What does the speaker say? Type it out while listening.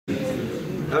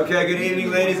Okay, good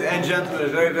evening, ladies and gentlemen. A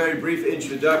very, very brief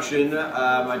introduction.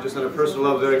 I just on a personal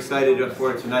level, very excited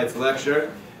for tonight's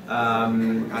lecture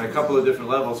on a couple of different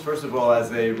levels. First of all, as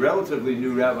a relatively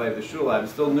new rabbi of the Shul, I'm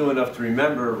still new enough to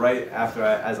remember right after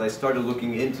as I started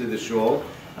looking into the Shul,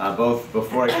 both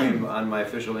before I came on my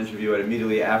official interview and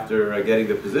immediately after getting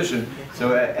the position.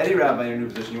 So any rabbi in a new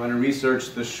position, you want to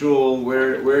research the Shul,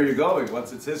 where you're going,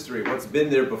 what's its history, what's been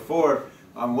there before,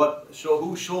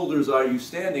 whose shoulders are you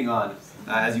standing on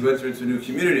as you enter into a new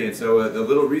community. And so the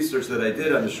little research that I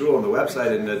did on the Shul, on the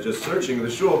website, and just searching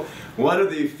the Shul, one of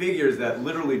the figures that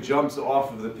literally jumps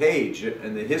off of the page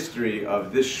in the history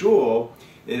of this Shul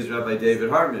is Rabbi David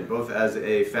Hartman, both as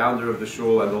a founder of the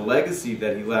Shul and the legacy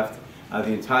that he left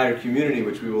the entire community,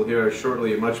 which we will hear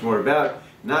shortly much more about,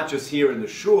 not just here in the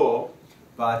Shul,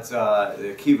 but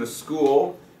the Kiva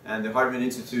School and the Hartman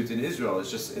Institute in Israel.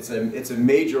 It's a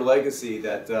major legacy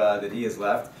that he has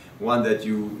left, one that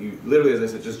you literally, as I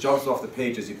said, just jumps off the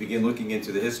page as you begin looking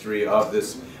into the history of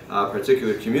this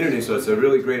particular community. So it's a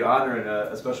really great honor and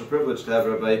a special privilege to have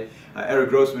Rabbi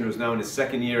Grossman, who's now in his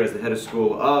second year as the head of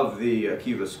school of the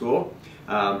Kiva School,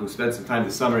 who spent some time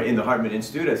this summer in the Hartman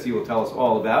Institute, as he will tell us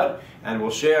all about, and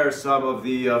will share some of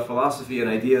the philosophy and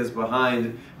ideas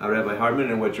behind Rabbi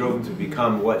Hartman and what drove him to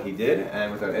become what he did.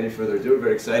 And without any further ado, we're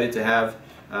very excited to have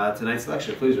tonight's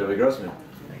lecture. Please, Rabbi Grossman.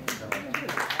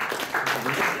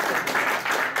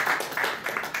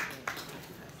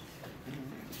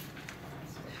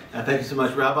 Thank you so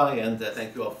much, Rabbi, and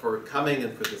thank you all for coming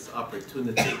and for this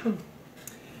opportunity.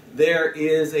 There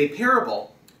is a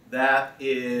parable that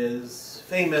is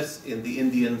famous in the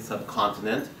Indian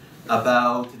subcontinent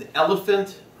about an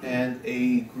elephant and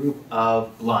a group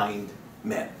of blind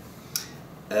men.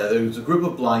 There's a group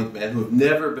of blind men who have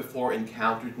never before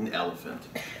encountered an elephant.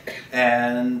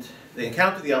 And they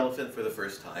encounter the elephant for the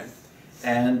first time,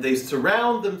 and they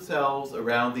surround themselves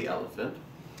around the elephant,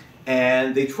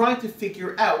 and they try to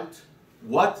figure out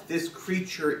what this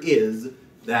creature is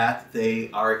that they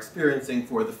are experiencing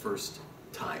for the first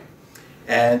time.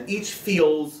 And each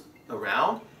feels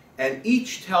around, and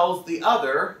each tells the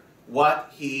other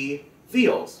what he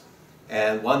feels.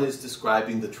 And one is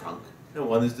describing the trunk, and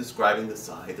one is describing the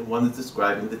side, and one is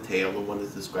describing the tail, and one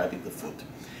is describing the foot.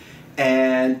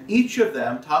 And each of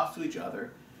them talks to each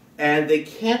other, and they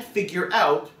can't figure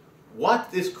out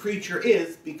what this creature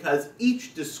is because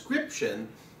each description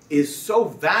is so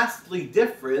vastly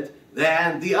different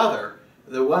than the other.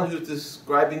 The one who's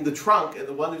describing the trunk and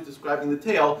the one who's describing the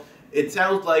tail, it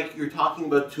sounds like you're talking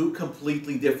about two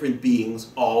completely different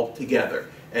beings all together.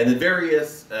 And in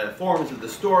various forms of the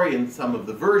story and some of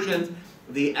the versions,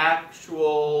 the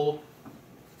actual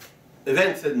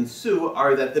events that ensue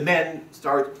are that the men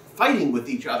start fighting with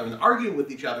each other and arguing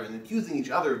with each other and accusing each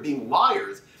other of being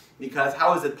liars, because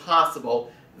how is it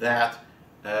possible that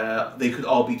they could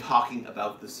all be talking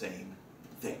about the same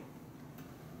thing?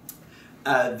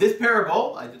 This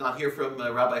parable, I did not hear from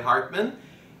Rabbi Hartman.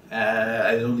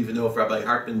 I don't even know if Rabbi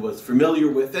Hartman was familiar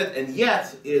with it, and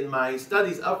yet in my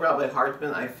studies of Rabbi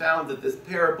Hartman I found that this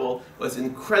parable was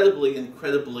incredibly,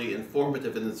 incredibly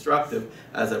informative and instructive,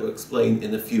 as I will explain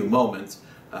in a few moments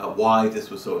why this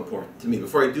was so important to me.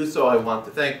 Before I do so, I want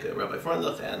to thank Rabbi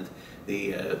Freundlich and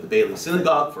the Bailey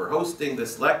Synagogue for hosting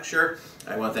this lecture.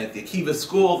 I want to thank the Kiva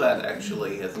School that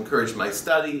actually has encouraged my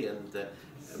study and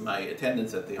my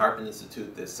attendance at the Hartman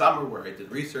Institute this summer, where I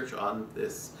did research on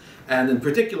this. And in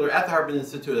particular, at the Hartman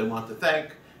Institute, I want to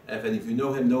thank, if any of you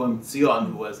know him,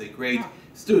 Zion, who was a great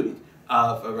student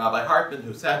of Rabbi Hartman,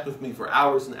 who sat with me for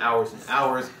hours and hours and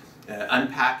hours,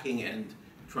 unpacking and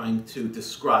trying to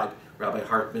describe Rabbi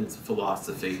Hartman's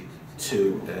philosophy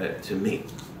to me.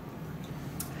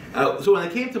 So when I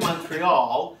came to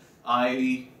Montreal,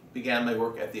 I began my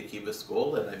work at the Kiva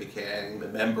School, and I became a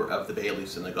member of the Bailey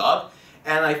Synagogue.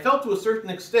 And I felt to a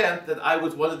certain extent that I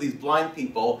was one of these blind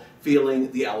people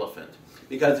feeling the elephant.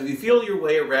 Because if you feel your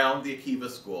way around the Kiva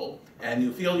School, and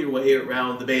you feel your way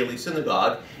around the Bailey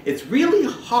Synagogue, it's really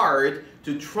hard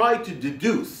to try to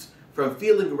deduce from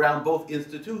feeling around both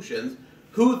institutions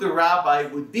who the rabbi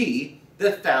would be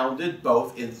that founded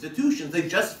both institutions. They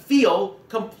just feel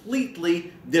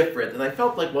completely different. And I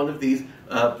felt like one of these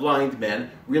blind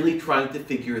men really trying to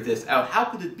figure this out. How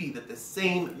could it be that the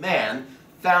same man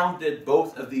founded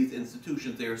both of these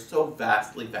institutions? They are so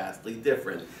vastly, vastly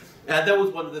different. And that was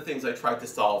one of the things I tried to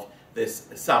solve this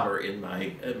summer in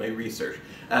my research.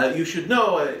 You should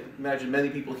know, I imagine many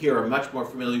people here are much more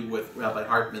familiar with Rabbi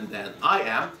Hartman than I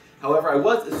am. However, I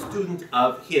was a student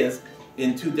of his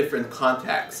in two different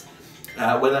contexts.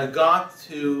 When I got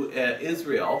to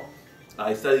Israel,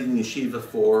 I studied in yeshiva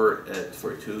for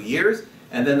 2 years,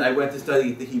 and then I went to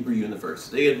study at the Hebrew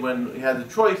University. And when we had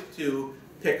the choice to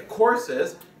pick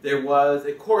courses, there was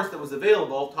a course that was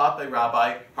available taught by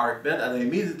Rabbi Hartman, and I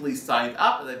immediately signed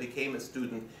up and I became a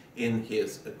student in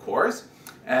his course.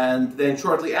 And then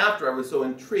shortly after, I was so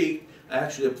intrigued, I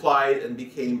actually applied and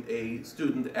became a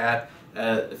student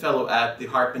a fellow at the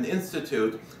Hartman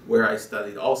Institute, where I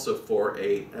studied also for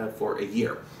a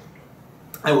year.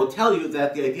 I will tell you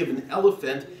that the idea of an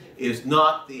elephant is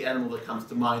not the animal that comes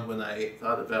to mind when I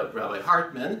thought about Rabbi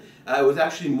Hartman. It was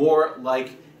actually more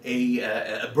like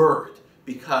a bird,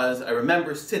 because I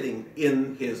remember sitting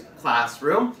in his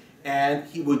classroom and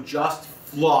he would just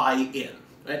fly in.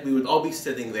 Right? We would all be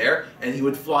sitting there and he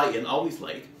would fly in, always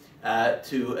late,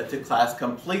 to class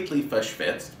completely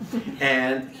verschwitzt,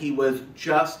 and he was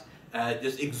just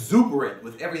exuberant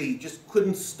with everything. He just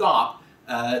couldn't stop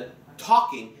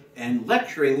talking and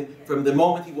lecturing from the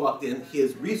moment he walked in.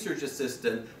 His research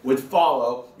assistant would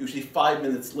follow, usually 5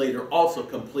 minutes later, also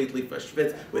completely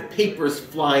verschwitzt, with papers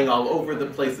flying all over the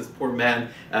place. This poor man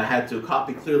had to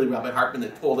copy. Clearly, Rabbi Hartman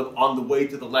had told him on the way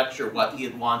to the lecture what he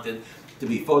had wanted to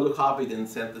be photocopied, and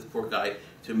sent this poor guy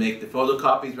to make the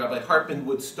photocopies. Rabbi Hartman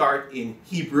would start in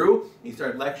Hebrew. He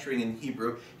started lecturing in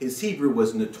Hebrew. His Hebrew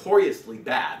was notoriously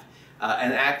bad.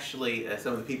 And actually,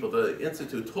 some of the people at the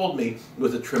Institute told me it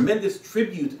was a tremendous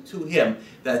tribute to him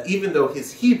that even though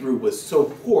his Hebrew was so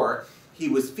poor, he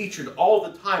was featured all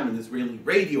the time in Israeli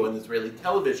radio and Israeli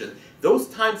television. Those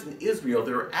times in Israel,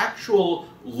 there were actual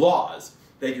laws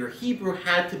that your Hebrew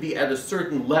had to be at a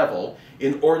certain level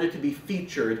in order to be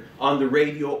featured on the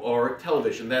radio or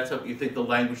television. That's how you think the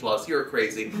language laws here are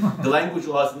crazy. The language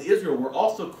laws in Israel were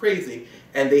also crazy,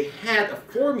 and they had a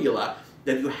formula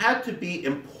that you had to be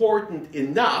important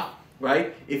enough,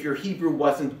 right, if your Hebrew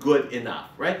wasn't good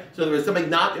enough, right? So there was something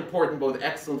not important, but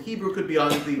excellent Hebrew could be on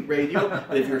the radio,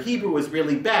 but if your Hebrew was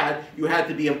really bad, you had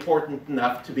to be important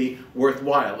enough to be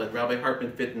worthwhile, and Rabbi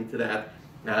Hartman fit into that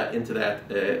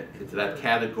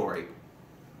category.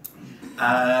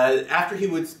 After he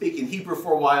would speak in Hebrew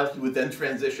for a while, he would then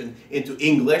transition into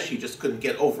English. He just couldn't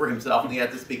get over himself and he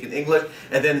had to speak in English.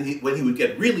 And then when he would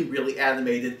get really, really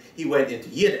animated, he went into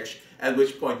Yiddish, at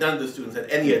which point none of the students had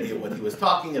any idea what he was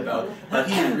talking about. But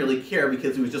he didn't really care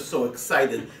because he was just so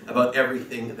excited about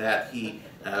everything that he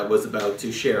was about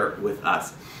to share with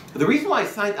us. The reason why I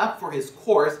signed up for his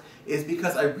course is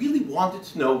because I really wanted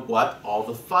to know what all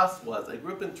the fuss was. I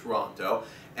grew up in Toronto,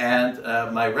 and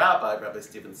my rabbi, Rabbi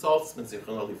Stephen Saltzman,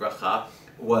 Zichrono Livracha,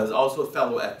 was also a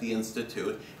fellow at the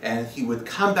Institute, and he would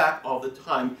come back all the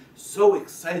time so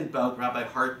excited about Rabbi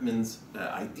Hartman's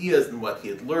ideas and what he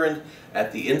had learned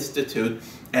at the Institute,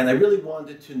 and I really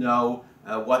wanted to know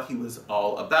what he was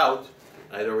all about.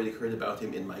 I'd already heard about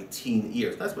him in my teen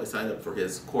years. That's why I signed up for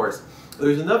his course.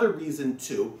 There's another reason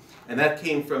too, and that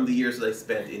came from the years that I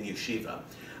spent in yeshiva.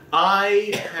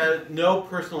 I had no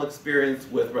personal experience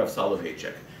with Rav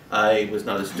Soloveitchik. I was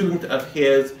not a student of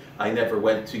his. I never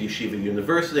went to yeshiva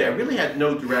university. I really had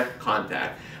no direct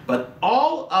contact. But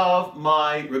all of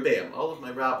my rebbeim, all of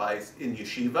my rabbis in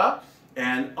yeshiva,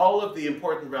 and all of the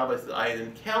important rabbis that I had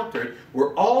encountered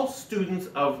were all students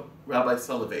of Rabbi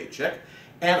Soloveitchik.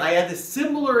 And I had a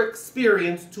similar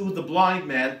experience to the blind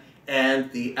man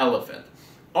and the elephant.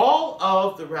 All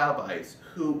of the rabbis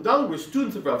who not only were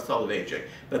students of Rav Soloveitchik,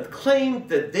 but claimed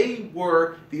that they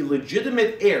were the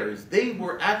legitimate heirs, they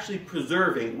were actually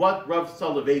preserving what Rav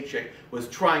Soloveitchik was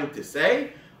trying to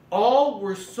say, all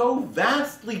were so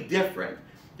vastly different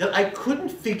that I couldn't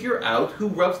figure out who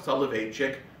Rav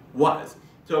Soloveitchik was.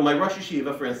 So my Rosh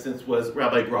Yeshiva, for instance, was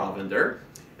Rabbi Bravender,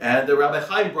 and the Rabbi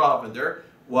Chaim Bravender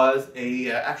was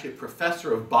actually a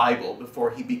professor of Bible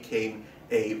before he became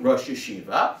a Rosh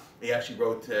Yeshiva. He actually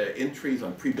wrote entries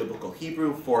on pre-biblical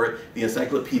Hebrew for the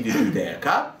Encyclopedia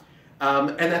Judaica.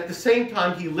 And at the same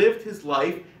time, he lived his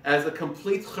life as a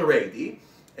complete Haredi.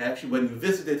 Actually, when you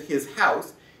visited his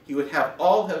house, he would have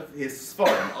all of his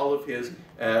Sfarim, all of his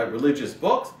religious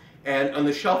books, and on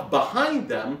the shelf behind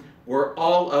them were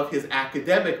all of his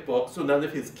academic books, so none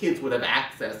of his kids would have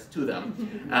access to them.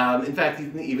 In fact, he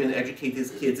didn't even educate his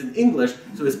kids in English,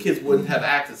 so his kids wouldn't have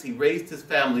access. He raised his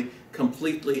family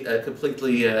completely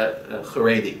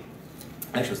Haredi.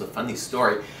 Actually, it was a funny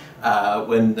story.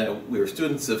 When we were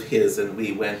students of his and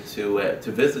we went to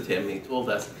visit him, he told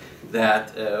us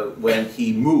that when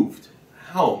he moved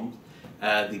home,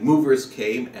 the movers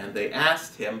came and they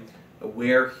asked him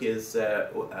where his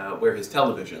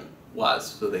television was,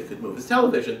 so they could move his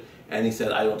television. And he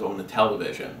said, I don't own a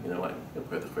television. You know,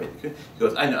 he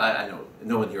goes, I know,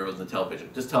 no one here owns a television.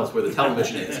 Just tell us where the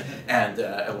television is, and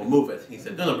we'll move it. He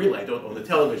said, no, really, I don't own a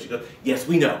television. He goes, yes,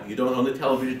 we know. You don't own a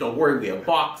television. Don't worry, we have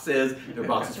boxes. There are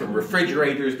boxes from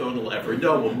refrigerators. No one will ever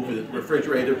know. We'll move it to the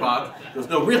refrigerator box. He goes,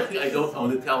 no, really, I don't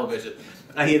own a television.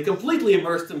 He had completely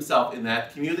immersed himself in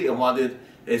that community and wanted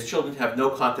his children to have no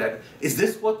contact. Is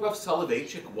this what Rav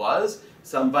Soloveitchik was?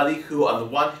 Somebody who, on the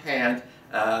one hand,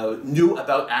 knew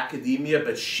about academia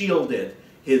but shielded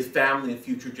his family and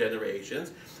future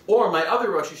generations. Or my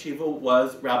other Rosh Yeshiva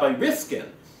was Rabbi Riskin,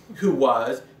 who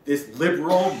was this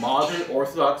liberal, modern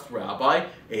Orthodox rabbi,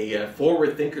 a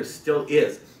forward thinker, still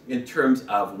is, in terms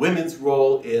of women's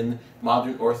role in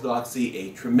modern Orthodoxy,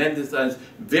 a tremendous,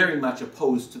 very much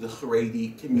opposed to the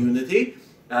Haredi community.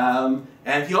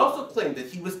 And he also claimed that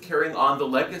he was carrying on the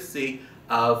legacy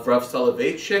of Rav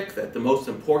Soloveitchik, that the most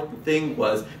important thing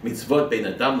was mitzvot bein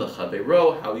adam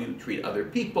lechavero, how you treat other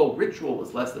people. Ritual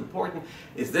was less important.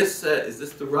 Is this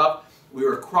the Rav? We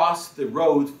were across the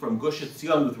road from Gush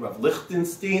Etzion with Rav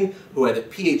Lichtenstein, who had a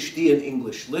PhD in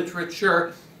English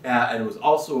literature, and was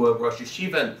also a Rosh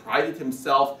Yeshiva, and prided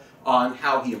himself on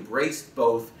how he embraced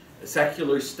both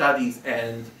secular studies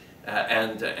and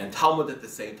Talmud at the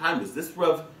same time. Was this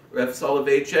Rav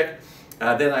Soloveitchik?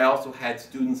 Then I also had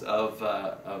students of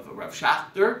Rav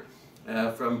Schachter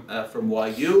from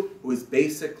YU, who is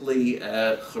basically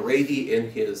Haredi in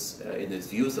his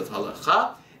views of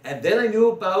halacha. And then I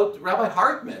knew about Rabbi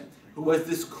Hartman, who was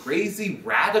this crazy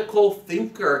radical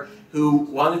thinker who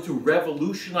wanted to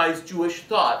revolutionize Jewish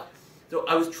thought. So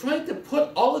I was trying to put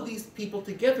all of these people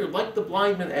together, like the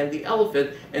blind man and the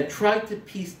elephant, and try to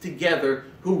piece together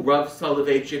who Rav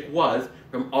Soloveitchik was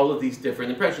from all of these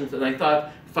different impressions. And I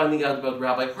thought finding out about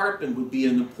Rabbi Hartman would be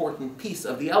an important piece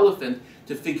of the elephant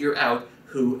to figure out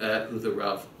who the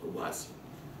Rav was.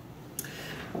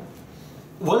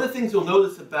 One of the things you'll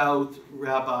notice about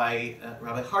Rabbi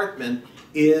Hartman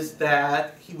is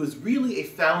that he was really a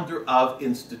founder of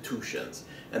institutions.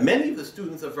 And many of the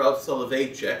students of Rav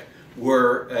Soloveitchik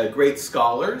were great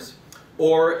scholars,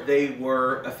 or they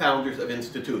were founders of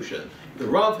institutions. The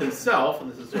Rav himself,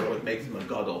 and this is sort of what makes him a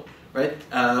gadol, right,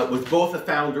 was both a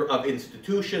founder of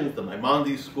institutions, the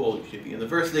Maimonides School, Yeshiva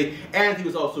University, and he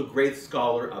was also a great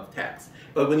scholar of texts.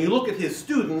 But when you look at his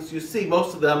students, you see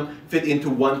most of them fit into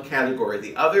one category or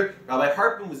the other. Rabbi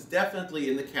Hartman was definitely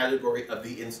in the category of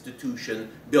the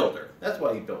institution builder. That's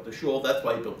why he built the Shul, that's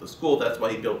why he built the school, that's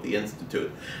why he built the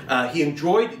institute. He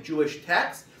enjoyed Jewish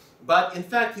texts, but in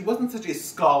fact he wasn't such a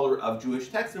scholar of Jewish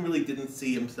texts and really didn't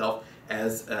see himself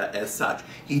as such.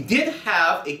 He did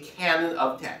have a canon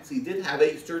of texts. He did have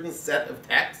a certain set of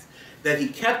texts that he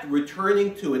kept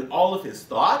returning to in all of his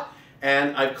thought,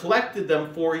 and I've collected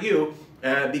them for you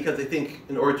because I think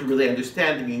in order to really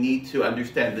understand him, you need to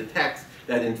understand the text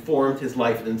that informed his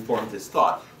life and informed his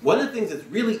thought. One of the things that's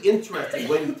really interesting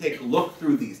when you take a look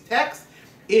through these texts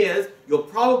is you'll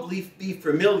probably be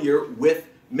familiar with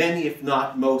many, if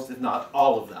not most, if not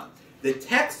all of them. The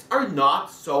texts are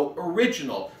not so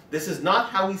original. This is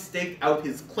not how he staked out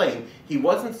his claim. He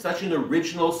wasn't such an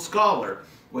original scholar.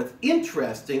 What's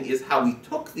interesting is how he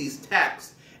took these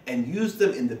texts and used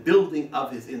them in the building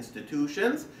of his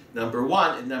institutions, number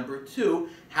one, and number two,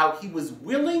 how he was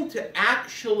willing to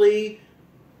actually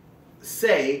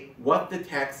say what the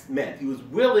text meant. He was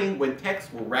willing, when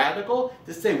texts were radical,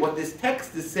 to say what this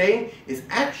text is saying is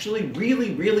actually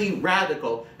really, really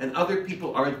radical, and other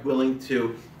people aren't willing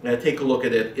to take a look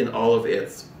at it in all of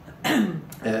its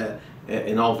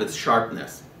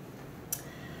sharpness.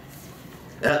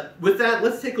 With that,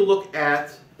 let's take a look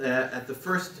at the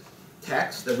first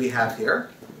text that we have here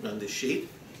on this sheet,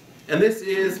 and this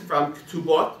is from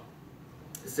Ketubot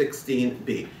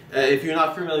 16b. If you're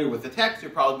not familiar with the text,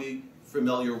 you're probably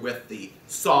familiar with the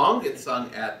song. It's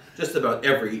sung at just about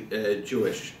every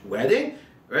Jewish wedding,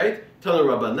 right? Tanu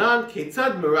Rabbanan,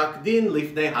 Ketzad Merakdin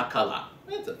Lifnei Hakala.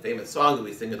 It's a famous song that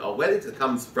we sing at all weddings. It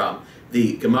comes from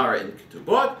the Gemara in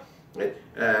Ketubot. Right?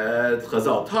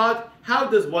 Chazal taught, how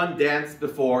does one dance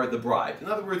before the bride? In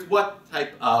other words, what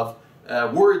type of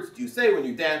words do you say when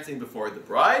you're dancing before the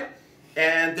bride?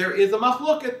 And there is a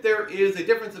machloket, there is a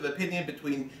difference of opinion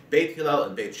between Beit Hillel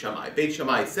and Beit Shammai. Beit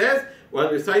Shammai says, one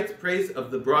recites praise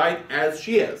of the bride as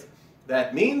she is.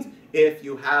 That means if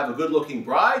you have a good-looking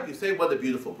bride, you say, what a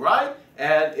beautiful bride.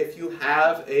 And if you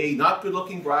have a not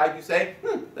good-looking bride, you say,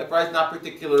 that bride's not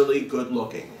particularly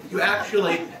good-looking. You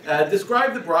actually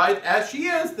describe the bride as she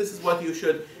is. This is what you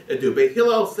should do. Beit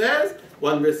Hillel says,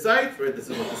 one recites, right, this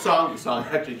is what the song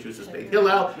actually chooses Beit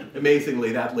Hillel.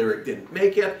 Amazingly, that lyric didn't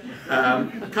make it.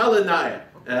 Kalanaya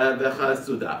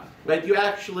v'chasuda. Right, you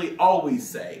actually always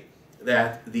say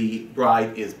that the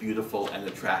bride is beautiful and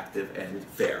attractive and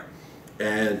fair.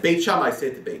 And Beit Shammai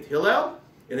said to Beit Hillel,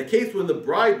 in a case when the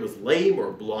bride was lame or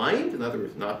blind, in other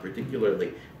words, not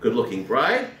particularly good-looking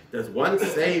bride, does one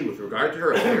say with regard to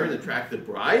her a fair and attractive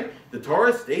bride? The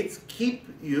Torah states, keep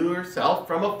yourself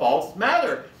from a false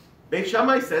matter. Beit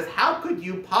Shammai says, how could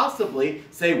you possibly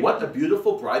say what a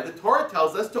beautiful bride? The Torah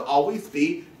tells us to always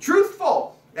be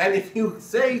truthful. And if you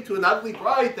say to an ugly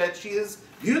bride that she is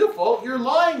beautiful, you're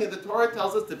lying, and the Torah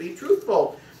tells us to be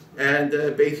truthful. And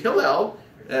Beit Hillel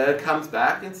comes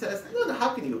back and says, no, how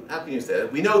can you say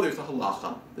that? We know there's a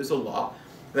halacha, there's a law,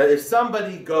 that if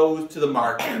somebody goes to the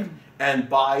market and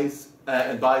buys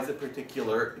a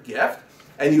particular gift,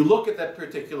 and you look at that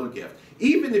particular gift,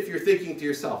 even if you're thinking to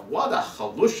yourself, what a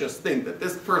halushas thing that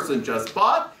this person just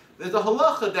bought, there's a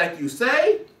halacha that you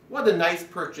say, what a nice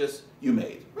purchase you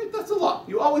made. Right? That's a law.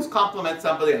 You always compliment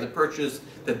somebody on the purchase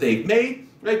that they've made.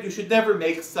 Right? You should never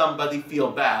make somebody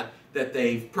feel bad that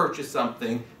they've purchased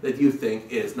something that you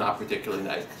think is not particularly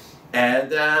nice. And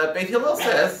Beit Hillel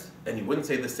says, and you wouldn't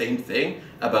say the same thing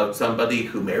about somebody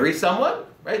who marries someone,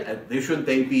 right? And shouldn't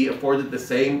they be afforded the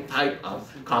same type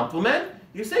of compliment?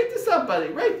 You say to somebody,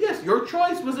 right, yes, your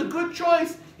choice was a good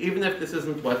choice, even if this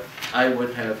isn't what I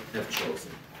would have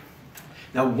chosen.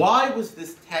 Now, why was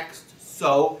this text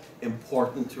so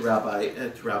important to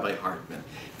Rabbi Hartman?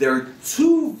 There are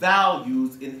two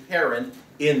values inherent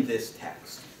in this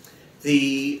text.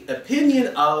 The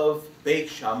opinion of Beit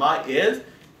Shammai is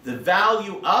the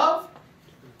value of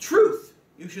truth.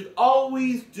 You should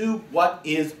always do what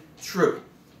is true.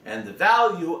 And the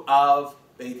value of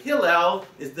Beit Hillel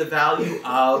is the value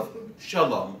of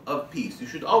shalom, of peace. You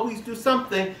should always do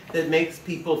something that makes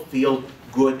people feel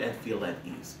good and feel at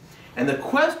ease. And the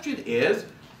question is,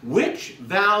 which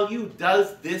value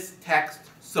does this text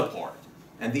support?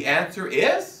 And the answer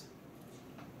is?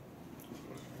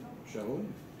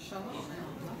 Shalom.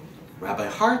 Rabbi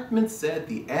Hartman said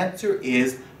the answer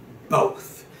is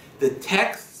both. The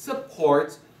text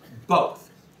supports both.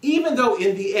 Even though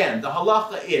in the end the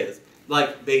halacha is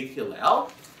like Beit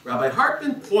Hillel, Rabbi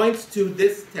Hartman points to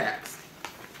this text,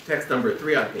 text number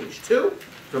 3 on page 2,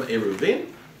 from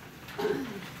Eruvin.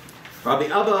 Rabbi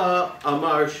Abba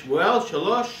Amar Shmuel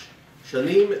Shalosh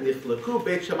Shanim Nichlaku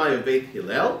Beit Shammai and Beit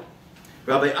Hillel.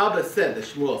 Rabbi Abba said, that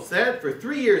Shmuel said, for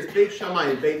 3 years Beit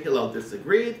Shammai and Beit Hillel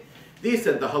disagreed. These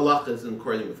said the halacha is in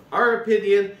accordance with our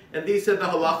opinion, and these said the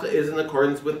halacha is in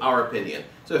accordance with our opinion.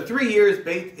 So 3 years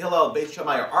Beit Hillel and Beit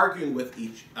Shammai are arguing with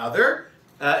each other,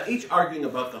 each arguing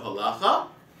about the halacha.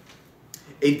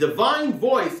 A divine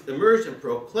voice emerged and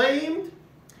proclaimed,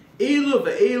 Elu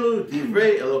ve'elu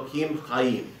divrei Elokim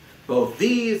Chaim. Both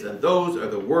these and those are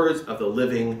the words of the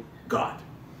living God.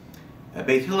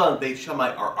 Beit Hillel and Beit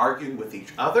Shammai are arguing with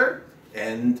each other,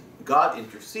 and God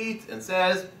intercedes and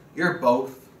says, you're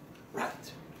both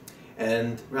right.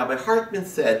 And Rabbi Hartman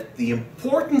said the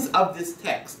importance of this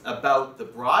text about the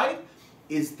bride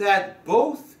is that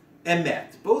both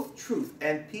emet, both truth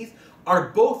and peace, are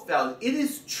both values. It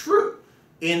is true.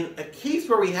 In a case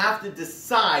where we have to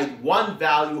decide one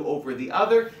value over the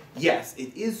other, yes,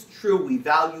 it is true we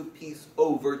value peace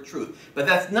over truth. But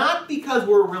that's not because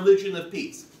we're a religion of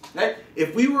peace. Right?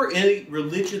 If we were in a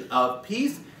religion of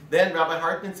peace, then Rabbi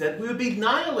Hartman said we would be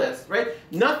nihilists, right?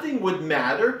 Nothing would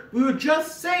matter. We would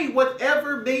just say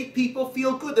whatever made people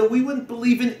feel good, and we wouldn't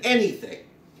believe in anything.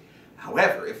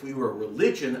 However, if we were a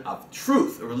religion of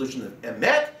truth, a religion of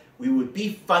emet, we would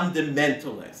be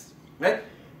fundamentalists, right?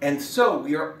 And so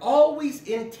we are always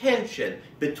in tension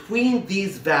between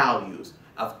these values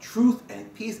of truth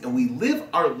and peace, and we live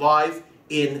our lives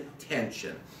in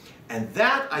tension. And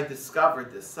that, I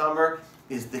discovered this summer,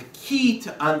 is the key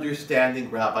to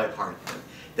understanding Rabbi Hartman.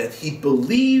 That he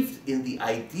believed in the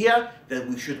idea that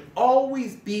we should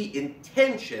always be in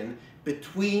tension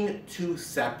between two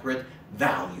separate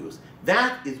values.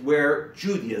 That is where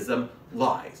Judaism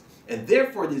lies. And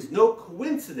therefore, it is no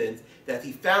coincidence that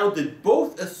he founded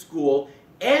both a school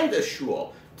and a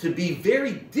shul to be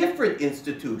very different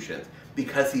institutions,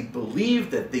 because he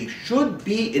believed that they should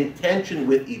be in tension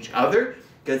with each other,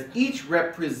 because each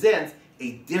represents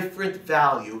a different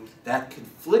value that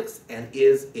conflicts and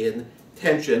is in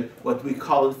tension, what we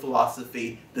call in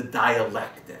philosophy the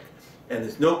dialectic. And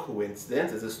there's no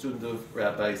coincidence, as a student of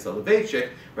Rabbi Soloveitchik,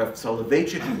 Rabbi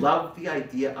Soloveitchik loved the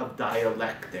idea of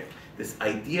dialectic, this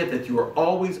idea that you are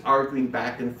always arguing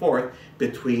back and forth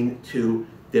between two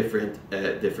different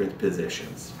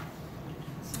positions.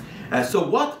 So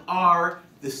what are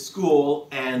the school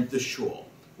and the shul?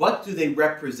 What do they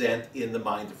represent in the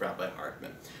mind of Rabbi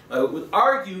Hartman? I would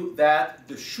argue that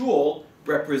the shul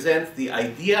represents the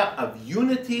idea of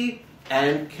unity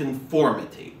and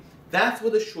conformity. That's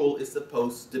what a shul is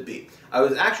supposed to be. I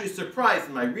was actually surprised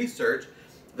in my research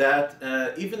that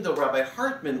even though Rabbi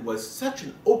Hartman was such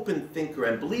an open thinker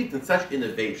and believed in such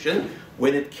innovation,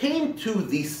 when it came to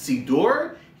the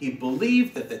Siddur, he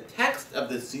believed that the text of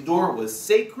the Siddur was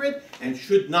sacred and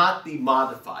should not be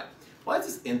modified. Why is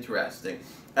this interesting?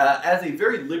 As a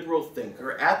very liberal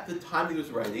thinker, at the time he was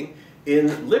writing,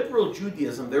 in liberal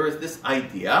Judaism there was this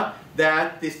idea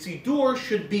that the Siddur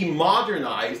should be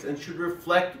modernized and should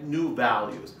reflect new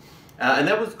values. And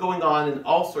that was going on in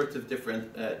all sorts of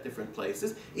different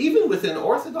places, even within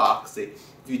Orthodoxy.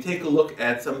 If you take a look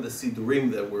at some of the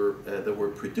Siddurim that were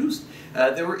produced,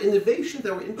 there were innovations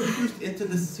that were introduced into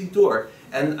the Siddur.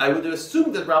 And I would have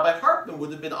assumed that Rabbi Hartman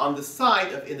would have been on the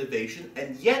side of innovation,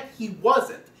 and yet he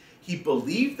wasn't. He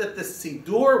believed that the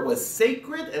Siddur was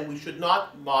sacred and we should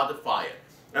not modify it.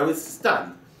 I was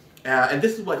stunned. And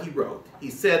this is what he wrote.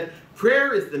 He said,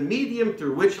 prayer is the medium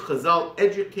through which Chazal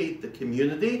educate the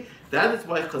community. That is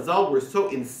why Chazal were so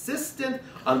insistent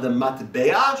on the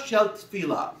matbeah shel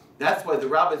tefillah. That's why the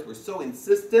rabbis were so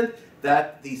insistent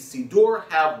that the Siddur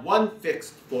have one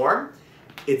fixed form.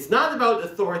 It's not about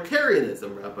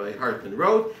authoritarianism, Rabbi Hartman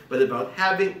wrote, but about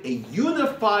having a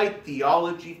unified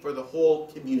theology for the whole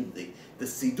community. The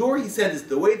Siddur, he said, is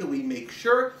the way that we make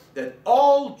sure that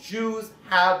all Jews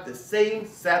have the same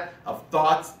set of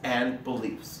thoughts and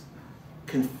beliefs.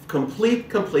 Complete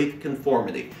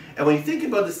conformity. And when you think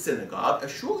about the synagogue, a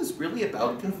shul is really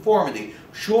about conformity.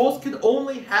 Shuls can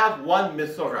only have one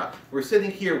mesorah. We're sitting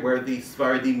here where the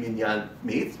Sephardi minyan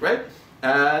meets, right?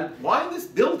 And why in this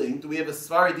building do we have a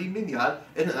Sephardi minyan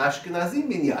and an Ashkenazi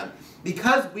minyan?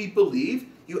 Because we believe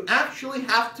you actually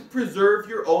have to preserve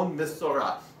your own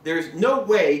mesorah. There's no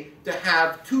way to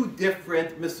have two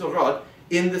different mesorot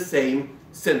in the same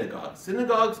synagogue.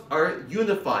 Synagogues are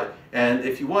unified, and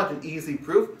if you want an easy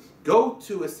proof, go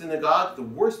to a synagogue.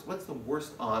 What's the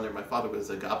worst honor? My father was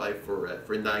a gabbai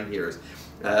for 9 years.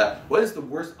 What is the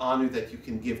worst honor that you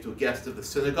can give to a guest of the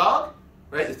synagogue?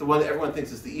 Right, it's the one that everyone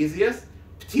thinks is the easiest.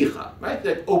 Pticha, right?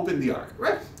 That open the ark,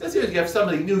 right? That's here. You have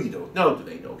somebody new you don't know. Do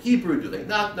they know Hebrew? Do they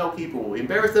not know Hebrew? Will we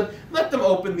embarrass them? Let them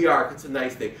open the ark. It's a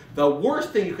nice thing. The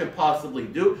worst thing you can possibly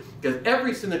do, because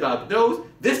every synagogue knows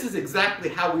this is exactly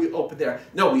how we open there.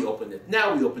 No, we open it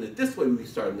now. We open it this way. We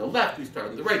start on the left. We start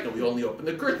on the right. No, we only open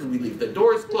the curtains. We leave the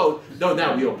doors closed. No,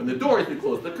 now we open the doors. We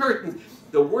close the curtains.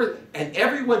 And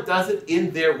everyone does it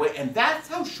in their way, and that's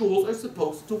how shuls are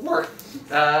supposed to work.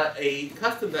 A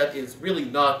custom that is really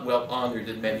not well honored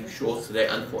in many shuls today,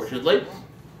 unfortunately.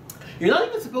 You're not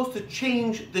even supposed to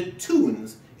change the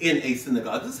tunes in a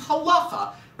synagogue. This is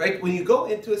halacha, right? When you go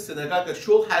into a synagogue, a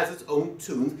shul has its own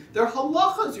tunes. They're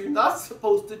halachas. You're not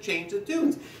supposed to change the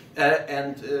tunes.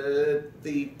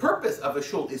 The purpose of a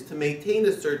shul is to maintain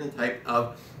a certain type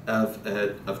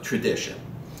of tradition.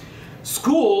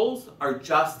 Schools are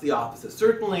just the opposite.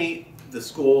 Certainly the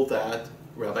school that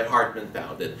Rabbi Hartman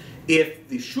founded. If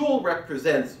the shul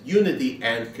represents unity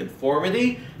and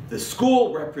conformity, the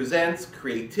school represents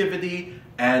creativity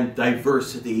and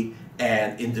diversity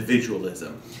and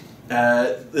individualism.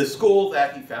 The school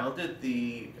that he founded,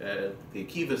 the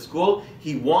Akiva school,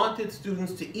 he wanted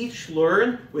students to each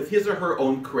learn with his or her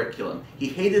own curriculum. He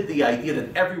hated the idea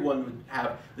that everyone would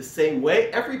have the same way.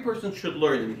 Every person should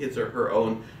learn in his or her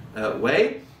own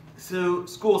way. So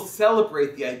schools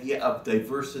celebrate the idea of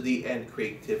diversity and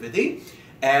creativity.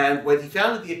 And when he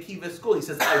founded the Akiva school, he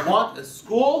says, I want a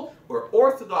school where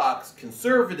Orthodox,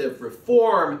 conservative,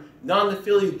 Reform,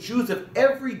 non-affiliate Jews of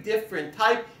every different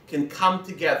type can come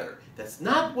together. That's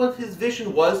not what his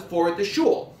vision was for the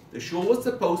shul. The shul was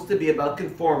supposed to be about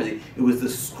conformity. It was the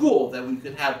school that we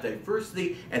could have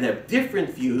diversity and have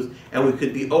different views, and we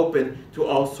could be open to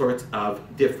all sorts of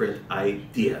different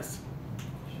ideas.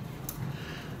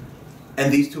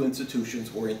 And these two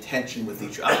institutions were in tension with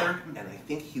each other, and I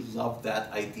think he loved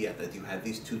that idea, that you had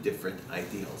these two different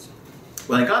ideals.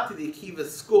 When I got to the Akiva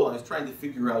school, I was trying to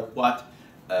figure out what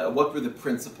were the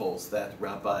principles that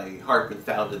Rabbi Hartman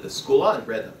founded the school on. I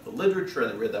read up the literature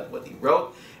and I read up what he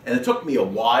wrote, and it took me a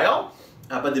while,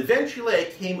 but eventually I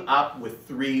came up with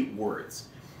 3 words.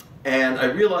 And I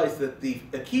realized that the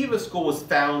Akiva school was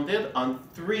founded on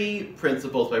 3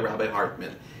 principles by Rabbi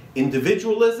Hartman: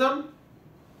 individualism,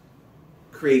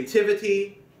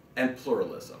 creativity, and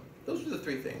pluralism. Those were the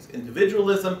 3 things: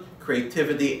 individualism,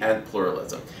 creativity, and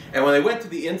pluralism. And when I went to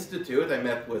the Institute, I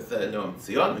met with Noam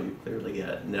Zion, who you clearly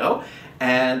know,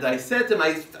 and I said to him,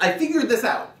 I figured this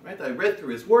out, right? I read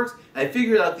through his works, and I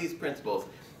figured out these principles.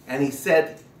 And he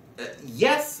said,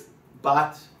 yes,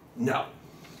 but no.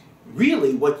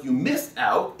 Really, what you missed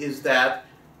out is that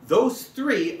those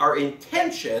 3 are in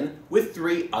tension with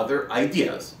 3 other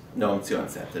ideas. Noam Tzion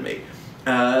said to me.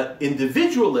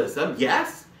 Individualism,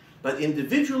 yes, but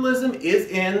individualism is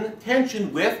in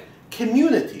tension with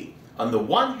community. On the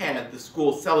one hand, the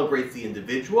school celebrates the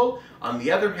individual. On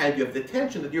the other hand, you have the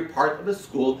tension that you're part of a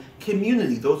school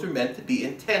community. Those are meant to be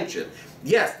in tension.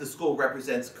 Yes, the school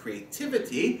represents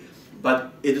creativity,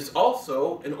 but it is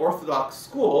also an Orthodox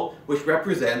school which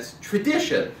represents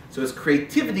tradition. So it's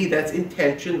creativity that's in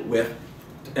tension with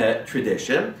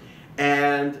tradition.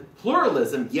 And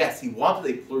pluralism, yes, he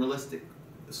wanted a pluralistic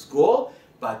school,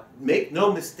 but make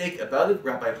no mistake about it,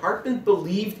 Rabbi Hartman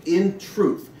believed in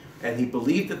truth. And he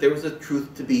believed that there was a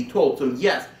truth to be told. So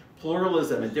yes,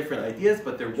 pluralism and different ideas,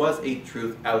 but there was a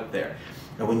truth out there.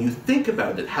 And when you think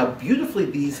about it, how beautifully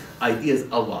these ideas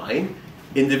align,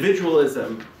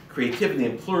 individualism, creativity,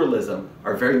 and pluralism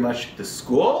are very much the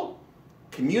school,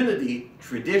 community,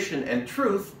 tradition, and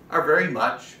truth are very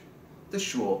much the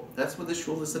shul. That's what the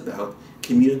shul is about,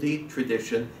 community,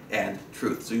 tradition, and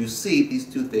truth. So you see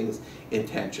these two things in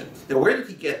tension. Now, where did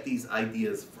he get these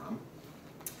ideas from?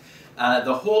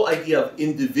 The whole idea of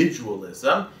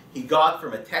individualism, he got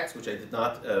from a text which I did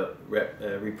not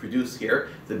reproduce here,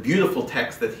 the beautiful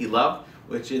text that he loved,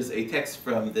 which is a text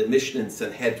from the Mishnah in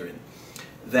Sanhedrin,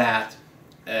 that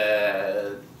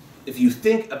if you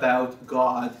think about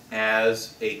God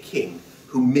as a king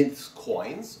who mints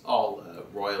coins, all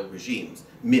royal regimes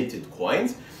minted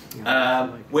coins,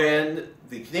 when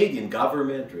the Canadian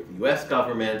government or the US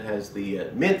government has the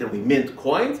mint and we mint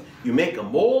coins, you make a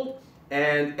mold,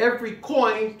 and every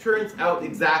coin turns out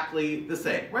exactly the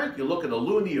same, right? You look at a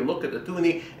loonie, you look at a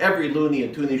toonie, every loonie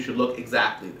and toonie should look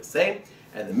exactly the same.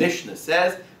 And the Mishnah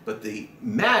says, but the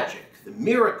magic, the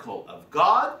miracle of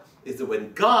God is that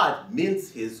when God mints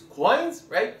his coins,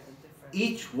 right,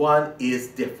 each one is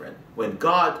different. When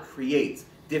God creates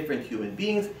different human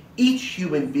beings, each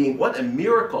human being, what a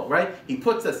miracle, right? He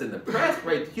puts us in the press,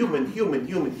 right? Human, human,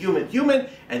 human, human, human,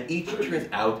 and each turns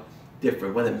out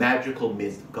different. What a magical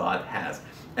mint God has.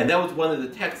 And that was one of the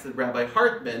texts that Rabbi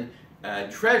Hartman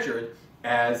treasured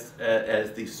as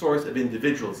the source of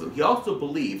individualism. He also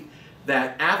believed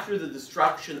that after the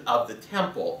destruction of the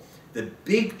temple, the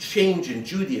big change in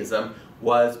Judaism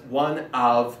was one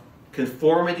of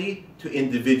conformity to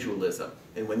individualism.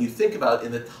 And when you think about it,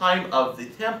 in the time of the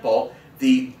temple,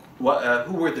 who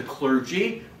were the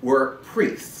clergy were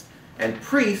priests. And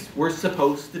priests were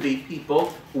supposed to be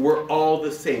people who were all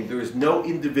the same. There is no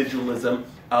individualism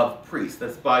of priests.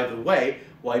 That's, by the way,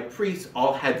 why priests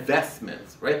all had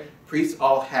vestments, right? Priests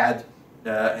all had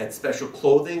special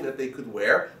clothing that they could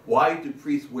wear. Why do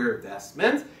priests wear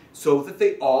vestments? So that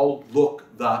they all look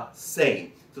the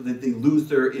same, so that they lose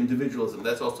their individualism.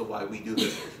 That's also why we do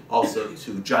this also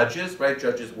to judges, right?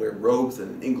 Judges wear robes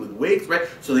and in England wigs, right?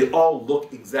 So they all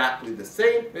look exactly the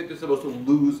same, right? They're supposed to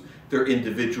lose their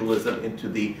individualism into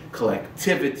the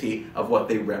collectivity of what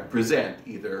they represent,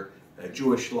 either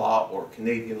Jewish law or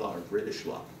Canadian law or British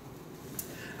law.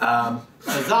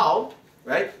 Chazal,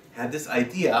 right, had this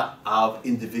idea of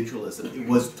individualism. It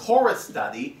was Torah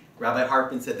study, Rabbi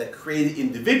Hartman said, that created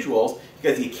individuals,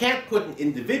 because you can't put an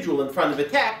individual in front of a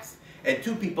text and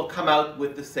two people come out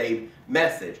with the same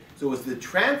message. So it was the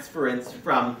transference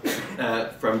from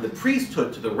the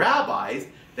priesthood to the rabbis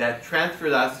that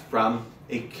transferred us from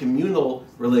a communal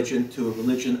religion to a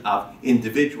religion of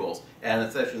individuals. And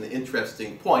it's actually an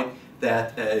interesting point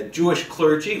that Jewish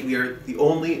clergy, we are the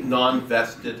only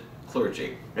non-vested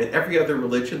clergy. In every other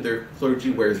religion, their clergy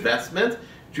wears vestments.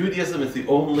 Judaism is the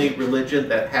only religion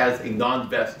that has a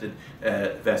non-vested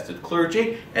vested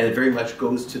clergy, and it very much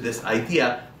goes to this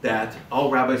idea that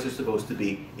all rabbis are supposed to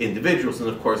be individuals. And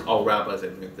of course, all rabbis, I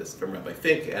learned this from Rabbi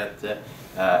Fink at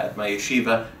my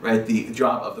yeshiva, right? The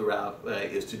job of the rabbi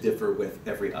is to differ with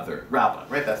every other rabbi,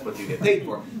 right? That's what you get paid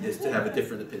for, is to have a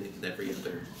different opinion than every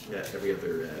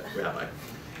other rabbi.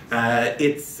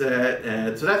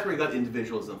 So that's where he got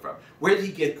individualism from. Where did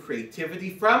he get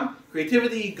creativity from?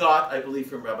 Creativity he got, I believe,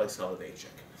 from Rabbi Soloveitchik.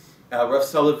 Rav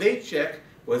Soloveitchik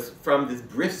was from this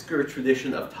brisker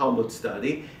tradition of Talmud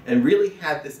study and really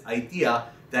had this idea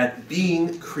that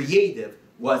being creative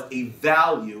was a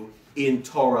value in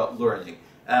Torah learning.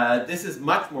 This is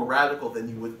much more radical than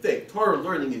you would think. Torah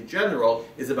learning in general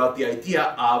is about the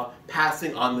idea of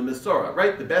passing on the Masorah,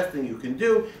 right? The best thing you can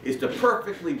do is to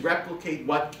perfectly replicate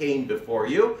what came before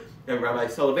you. And Rabbi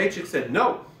Soloveitchik said,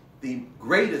 no, the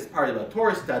greatest part about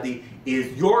Torah study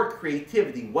is your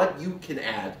creativity, what you can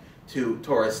add to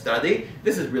Torah study.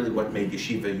 This is really what made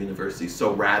Yeshiva University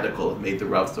so radical. It made the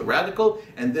Rav so radical,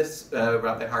 and this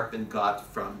Rabbi Hartman got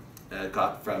from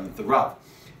the Rav.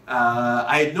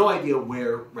 I had no idea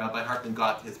where Rabbi Hartman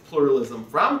got his pluralism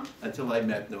from until I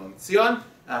met Noam Tzion.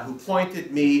 who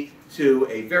pointed me to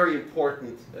a very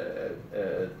important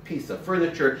piece of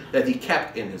furniture that he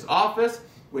kept in his office,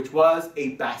 which was a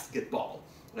basketball.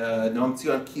 Noam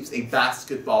Zion keeps a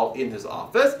basketball in his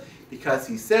office because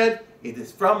he said it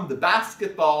is from the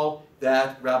basketball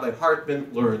that Rabbi Hartman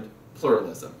learned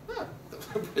pluralism.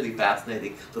 A pretty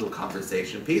fascinating little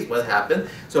conversation piece. What happened?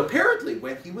 So apparently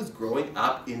when he was growing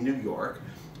up in New York,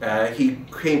 he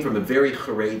came from a very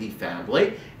Haredi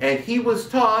family, and he was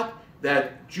taught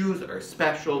that Jews are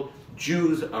special,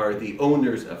 Jews are the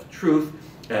owners of truth,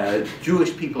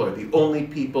 Jewish people are the only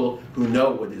people who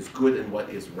know what is good and what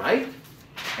is right.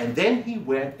 And then he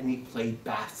went and he played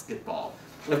basketball.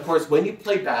 And of course, when you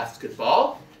play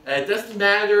basketball, it doesn't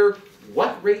matter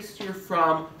what race you're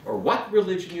from or what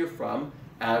religion you're from.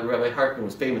 Rabbi Hartman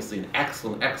was famously an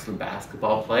excellent, excellent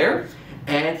basketball player.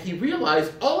 And he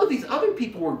realized all of these other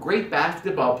people were great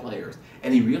basketball players.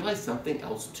 And he realized something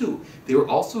else too. They were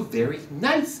also very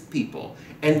nice people,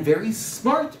 and very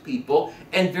smart people,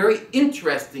 and very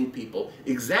interesting people.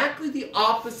 Exactly the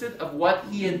opposite of what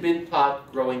he had been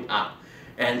taught growing up.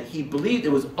 And he believed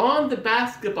it was on the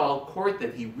basketball court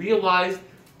that he realized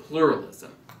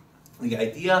pluralism. The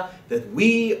idea that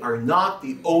we are not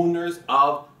the owners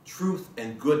of truth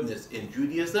and goodness in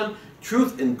Judaism.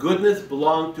 Truth and goodness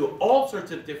belong to all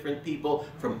sorts of different people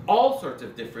from all sorts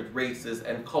of different races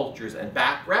and cultures and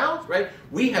backgrounds, right?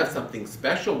 We have something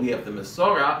special. We have the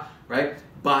Masorah, right?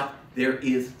 But there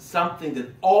is something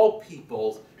that all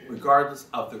peoples, regardless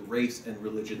of the race and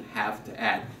religion, have to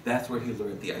add. That's where he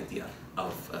learned the idea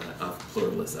of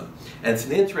pluralism. And it's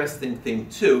an interesting thing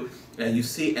too. You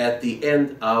see at the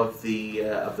end of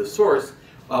the source,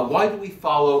 why do we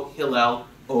follow Hillel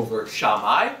over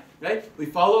Shammai? Right? We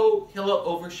follow Hillel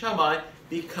over Shammai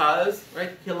because,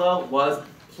 right, Hillel was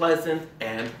pleasant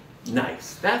and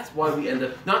nice. That's why we end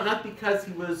up, not because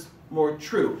he was more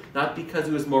true, not because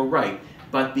he was more right,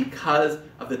 but because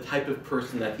of the type of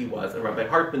person that he was. And Rabbi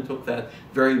Hartman took that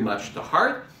very much to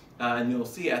heart. And you'll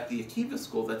see at the Akiva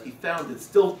school that he found that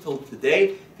still till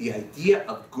today, the idea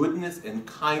of goodness and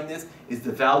kindness is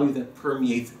the value that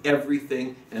permeates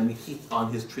everything. And we keep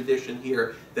on his tradition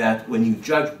here that when you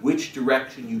judge which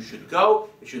direction you should go,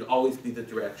 it should always be the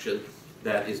direction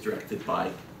that is directed by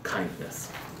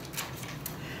kindness.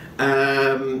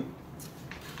 The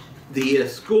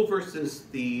school versus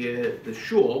the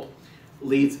Shul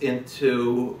leads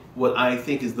into what I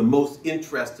think is the most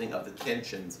interesting of the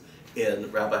tensions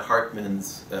in Rabbi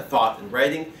Hartman's thought and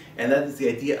writing, and that is the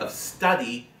idea of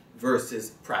study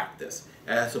versus practice.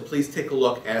 So please take a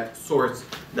look at source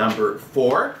number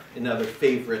 4, another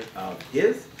favorite of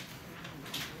his.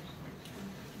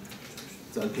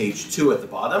 It's on page 2 at the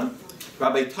bottom.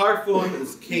 Rabbi Tarfon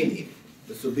is Keni,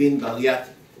 the Subin Baliat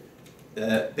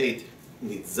Beit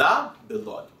Nitzah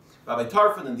Belod. Rabbi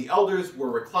Tarfon and the elders were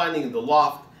reclining in the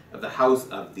loft of the house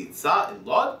of Nitzah in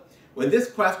Lod, when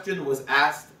this question was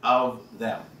asked of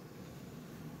them.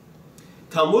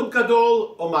 Talmud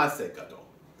Gadol or Maaseh Gadol?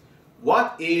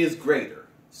 What is greater,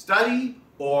 study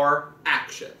or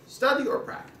action? Study or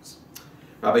practice?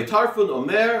 Rabbi Tarfon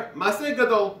Omer, Maaseh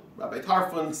Gadol. Rabbi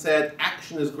Tarfon said,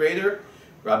 action is greater.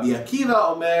 Rabbi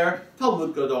Akiva Omer,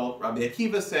 Talmud Gadol. Rabbi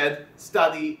Akiva said,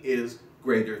 study is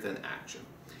greater than action.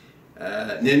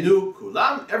 Nenu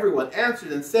Kulam, everyone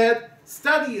answered and said,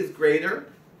 study is greater,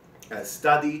 as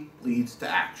study leads to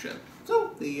action.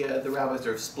 So the rabbis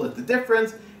sort of split the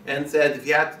difference and said if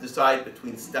you had to decide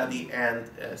between study and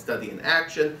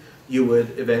action, you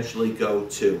would eventually go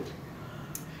to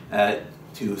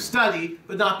study,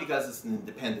 but not because it's an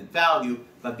independent value,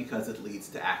 but because it leads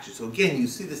to action. So again, you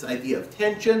see this idea of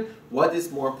tension. What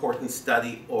is more important,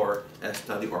 study or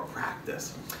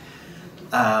practice?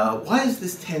 Why is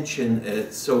this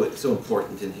tension so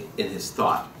important in his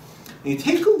thought? When you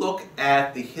take a look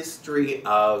at the history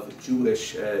of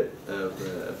Jewish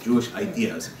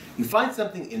ideas, you find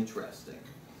something interesting.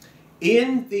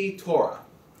 In the Torah,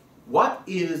 what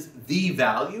is the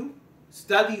value?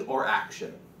 Study or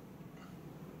action?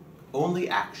 Only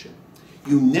action.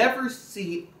 You never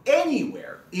see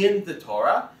anywhere in the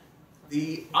Torah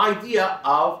the idea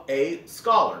of a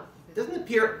scholar. It doesn't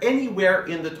appear anywhere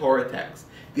in the Torah text.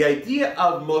 The idea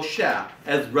of Moshe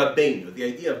as Rabbeinu, the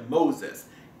idea of Moses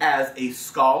as a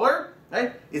scholar,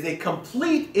 right, is a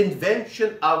complete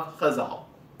invention of Chazal.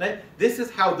 Right? This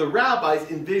is how the rabbis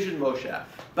envision Moshe.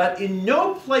 But in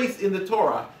no place in the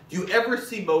Torah do you ever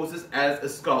see Moses as a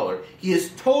scholar. He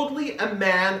is totally a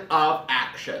man of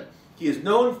action. He is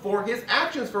known for his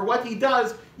actions, for what he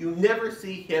does. You never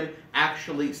see him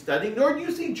actually studying, nor do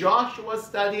you see Joshua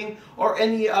studying or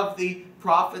any of the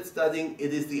prophets studying.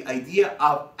 It is the idea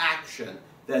of action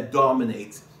that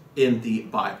dominates in the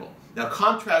Bible. Now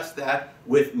contrast that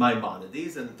with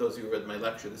Maimonides, and those of you who read my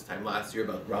lecture this time last year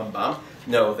about Rambam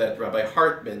know that Rabbi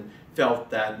Hartman felt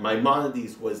that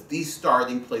Maimonides was the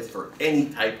starting place for any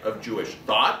type of Jewish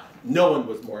thought. No one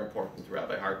was more important to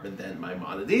Rabbi Hartman than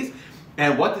Maimonides.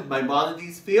 And what did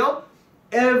Maimonides feel?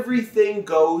 Everything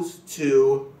goes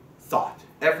to thought.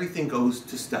 Everything goes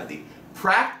to study.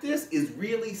 Practice is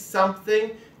really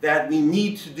something that we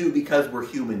need to do because we're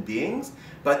human beings.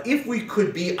 But if we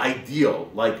could be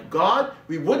ideal like God,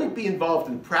 we wouldn't be involved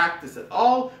in practice at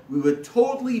all. We would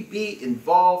totally be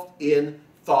involved in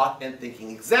thought and thinking.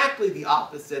 Exactly the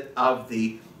opposite of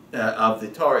the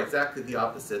Torah. Exactly the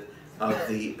opposite of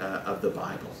the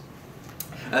Bible.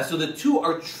 So the two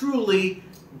are truly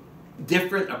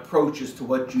different approaches to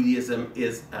what Judaism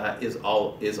is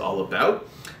all about.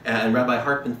 And Rabbi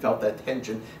Hartman felt that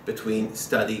tension between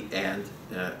study and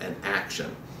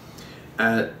action.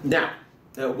 Now,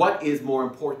 what is more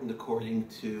important according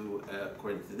to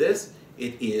this?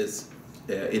 It is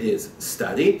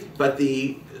study, but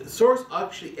the source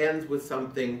actually ends with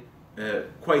something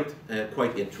quite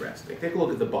interesting. Take a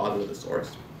look at the bottom of the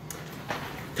source.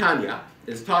 Tanya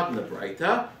is taught in the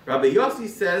Braita. Rabbi Yossi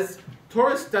says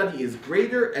Torah study is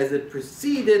greater as it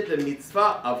preceded the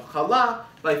mitzvah of challah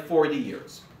by 40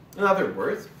 years. In other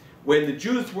words, when the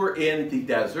Jews were in the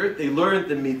desert, they learned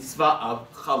the mitzvah of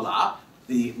challah,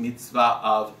 the mitzvah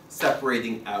of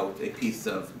separating out a piece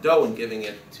of dough and giving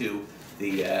it to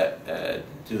the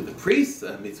priests.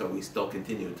 So we still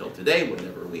continue until today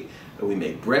whenever we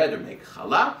make bread or make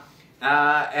challah.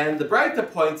 And the Braita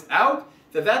points out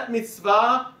that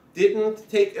mitzvah didn't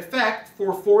take effect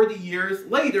for 40 years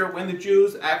later when the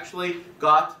Jews actually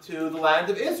got to the land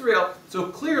of Israel. So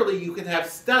clearly you can have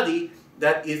study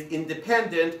that is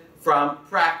independent from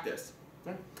practice.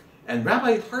 And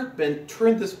Rabbi Hartman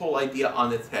turned this whole idea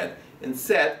on its head and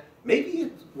said, maybe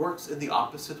it works in the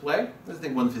opposite way. This is, I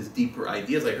think, one of his deeper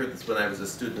ideas. I heard this when I was a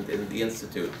student in the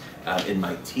Institute in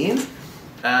my teens.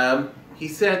 He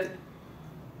said,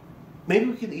 maybe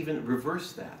we can even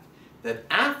reverse that. That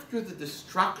after the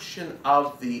destruction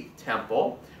of the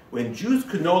temple, when Jews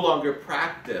could no longer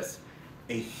practice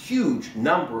a huge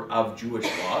number of Jewish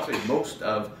laws, and most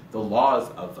of the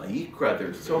laws of Vayikra,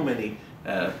 there's so many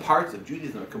parts of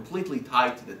Judaism are completely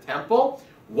tied to the temple,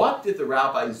 what did the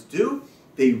rabbis do?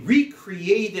 They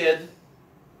recreated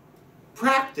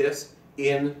practice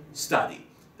in study.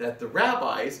 That the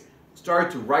rabbis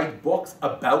started to write books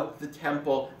about the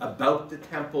temple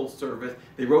service.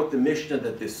 They wrote the Mishnah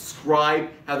that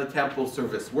described how the temple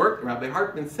service worked. Rabbi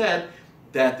Hartman said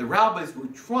that the rabbis were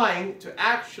trying to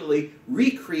actually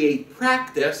recreate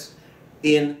practice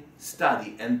in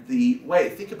study. And the way,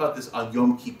 think about this on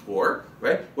Yom Kippur,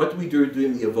 right? What do we do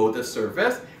during the Avodah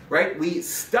service, right? We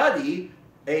study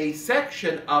a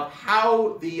section of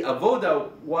how the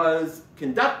Avodah was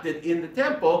conducted in the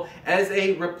temple as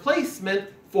a replacement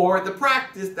for the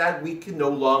practice that we can no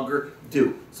longer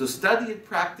do. So study and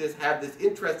practice have this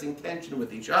interesting tension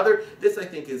with each other. This, I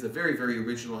think, is a very, very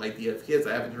original idea of his.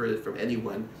 I haven't heard it from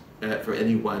anyone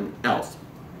else.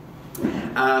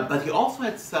 But he also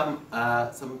had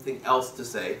something else to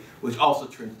say, which also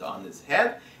turned it on his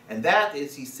head, and that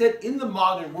is, he said, in the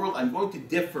modern world, I'm going to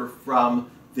differ from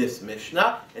this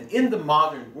Mishnah, and in the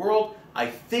modern world, I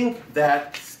think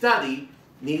that study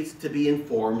needs to be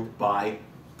informed by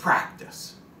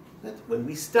practice. That when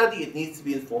we study, it needs to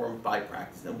be informed by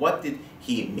practice. And what did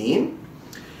he mean?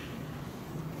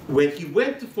 When he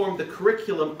went to form the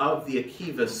curriculum of the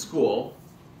Akiva school,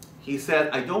 he said,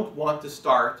 I don't want to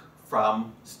start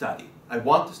from study. I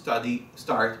want to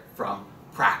start from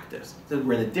practice. So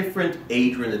we're in a different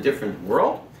age, we're in a different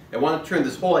world. I want to turn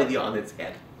this whole idea on its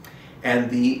head.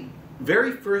 And the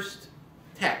very first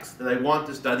text that I want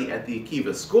to study at the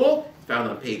Akiva school is found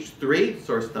on page 3,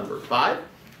 source number 5.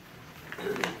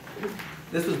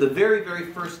 This was the very, very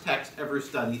first text ever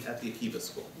studied at the Akiva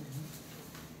school.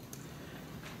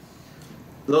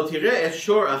 Lo tireh et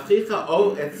shor achicha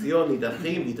o et zion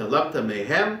nidachim v'talabta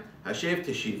mehem hashev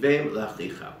teshivem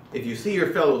le'achicha. If you see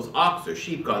your fellow's ox or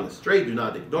sheep gone astray, do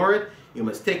not ignore it. You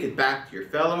must take it back to your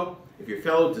fellow. If your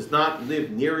fellow does not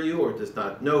live near you or does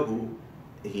not know who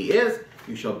he is,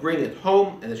 you shall bring it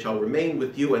home, and it shall remain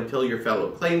with you until your fellow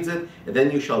claims it, and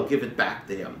then you shall give it back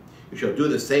to him. You shall do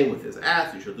the same with his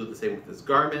ass, you shall do the same with his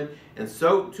garment, and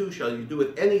so too shall you do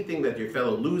with anything that your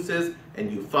fellow loses,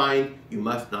 and you find you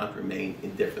must not remain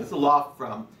indifferent. It's a law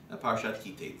from Parashat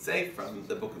Ki Teitzei, from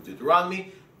the book of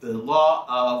Deuteronomy, the law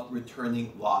of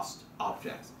returning lost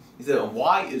objects. He said,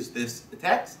 why is this a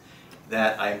text?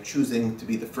 that I'm choosing to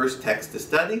be the first text to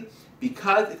study,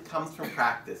 because it comes from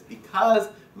practice, because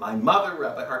my mother,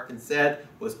 Rabbi Hartman said,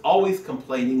 was always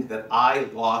complaining that I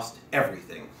lost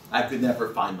everything. I could never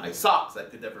find my socks, I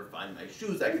could never find my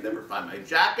shoes, I could never find my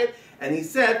jacket. And he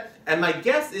said, and my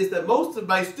guess is that most of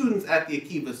my students at the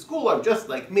Akiva school are just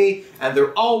like me, and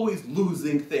they're always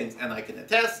losing things. And I can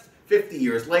attest, 50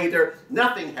 years later,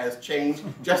 nothing has changed.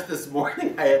 Just this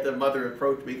morning, I had the mother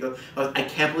approach me and go, I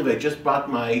can't believe I just brought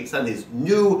my son his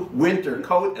new winter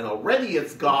coat, and already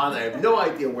it's gone. I have no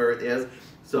idea where it is.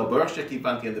 So Baruch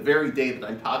Shekivanti, on the very day that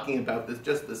I'm talking about this,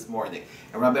 just this morning.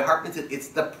 And Rabbi Hartman said, it's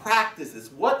the practice, it's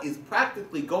what is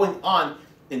practically going on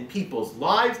in people's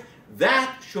lives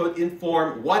that should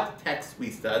inform what text we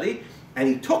study. And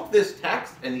he took this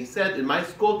text and he said, in my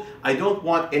school, I don't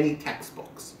want any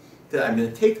textbooks. That I'm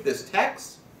going to take this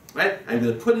text, right? I'm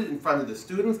going to put it in front of the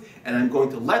students, and I'm going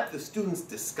to let the students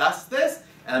discuss this,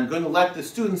 and I'm going to let the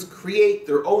students create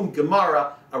their own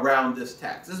Gemara around this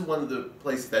text. This is one of the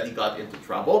places that he got into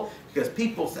trouble, because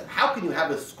people said, how can you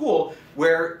have a school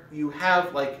where you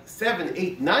have like 7,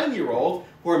 8, 9-year-olds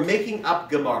who are making up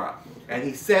Gemara? And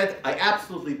he said, I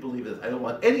absolutely believe this. I don't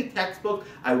want any textbook.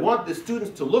 I want the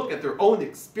students to look at their own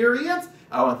experience.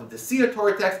 I want them to see a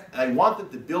Torah text, and I want them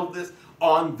to build this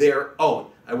on their own.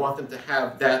 I want them to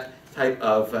have that type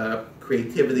of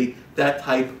creativity, that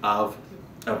type of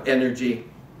energy.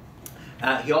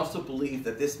 He also believed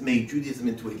that this made Judaism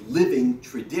into a living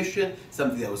tradition,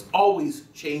 something that was always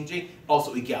changing,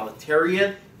 also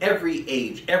egalitarian. Every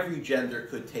age, every gender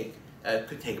could take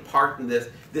part in this.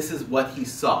 This is what he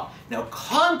saw. Now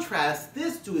contrast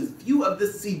this to his view of the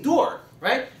Siddur,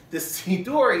 right? The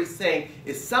Siddur, he's saying,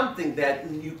 is something that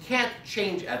you can't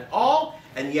change at all,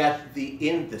 and yet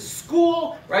in the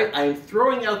school, right, I am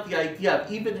throwing out the idea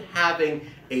of even having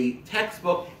a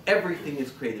textbook. Everything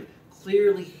is creative.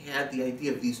 Clearly he had the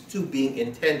idea of these two being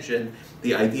in tension,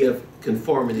 the idea of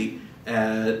conformity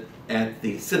at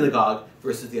the synagogue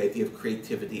versus the idea of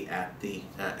creativity at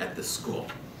the school.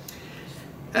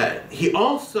 He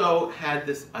also had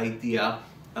this idea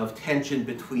of tension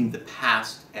between the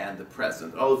past and the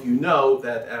present. All of you know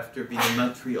that after being in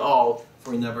Montreal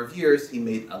for a number of years, he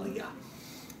made Aliyah.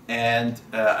 And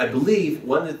I believe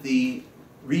one of the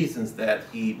reasons that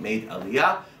he made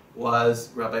Aliyah was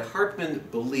Rabbi Hartman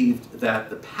believed that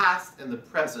the past and the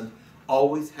present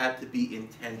always had to be in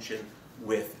tension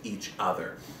with each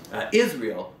other.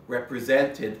 Israel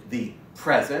represented the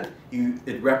present.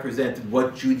 It represented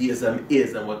what Judaism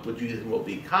is and what Judaism will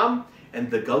become. And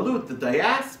the Galut, the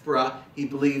diaspora, he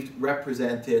believed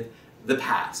represented the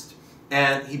past.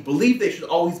 And he believed they should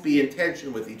always be in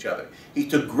tension with each other. He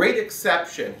took great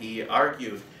exception, he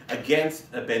argued,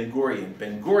 against Ben Gurion.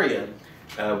 Ben Gurion,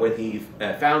 when he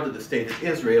founded the state of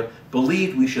Israel,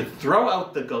 believed we should throw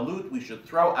out the Galut, we should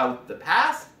throw out the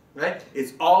past, right?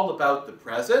 It's all about the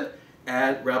present.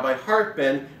 And Rabbi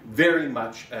Hartman very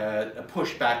much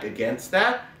pushed back against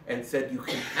that and said you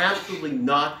can absolutely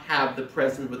not have the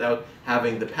present without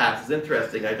having the past. It's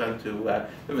interesting. I got into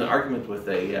an argument with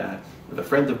a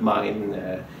friend of mine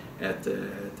at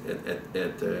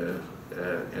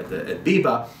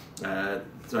Biba.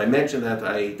 So I mentioned that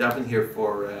I daven here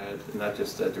for not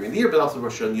just during the year, but also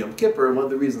Rosh Hashanah Yom Kippur. And one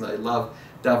of the reasons I love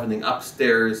davening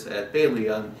upstairs at Bailey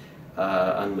on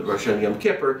Rosh Hashanah Yom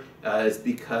Kippur is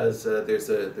because there's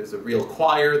a real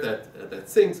choir that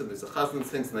sings, and there's a chazan that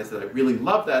sings, and I said I really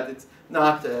love that. It's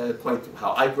not quite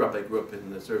how I grew up. I grew up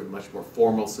in a sort of much more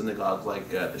formal synagogue like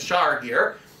the Shar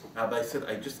here, but I said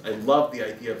I love the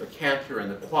idea of the cantor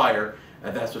and the choir.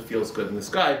 That's what feels good. And this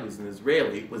guy, who's an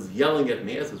Israeli, was yelling at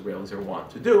me, as Israelis are wont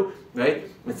to do, right?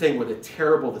 And saying what a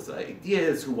terrible this idea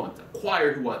is, who wants a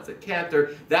choir, who wants a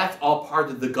cantor. That's all part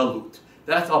of the galut.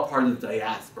 That's all part of the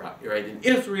diaspora, right? In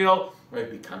Israel, right,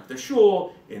 we come to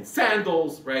Shul in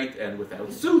sandals, right, and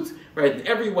without suits, right? And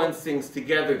everyone sings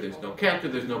together. There's no cantor,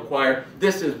 there's no choir.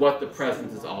 This is what the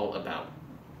present is all about.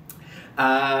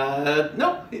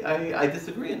 No, I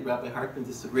disagree, and Rabbi Hartman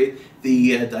disagreed.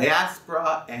 The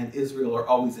diaspora and Israel are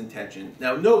always in tension.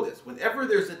 Now notice, whenever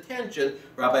there's a tension,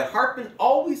 Rabbi Hartman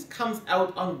always comes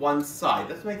out on one side.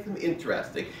 That makes him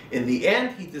interesting. In the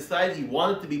end, he decided he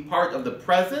wanted to be part of the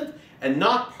present and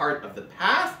not part of the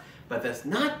past, but that's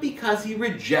not because he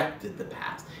rejected the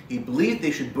past. He believed they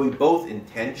should be both in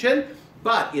tension,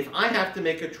 but if I have to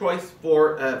make a choice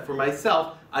for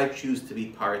myself, I choose to be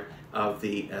part of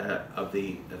the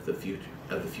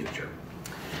future.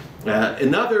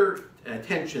 Another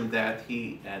tension that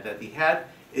he had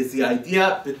is the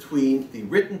idea between the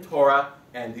written Torah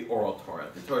and the oral Torah,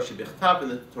 the Torah shebichtav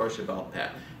and the Torah shebal peh.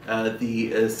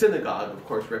 The synagogue, of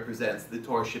course, represents the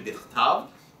Torah shebichtav,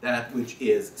 that which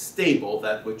is stable,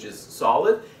 that which is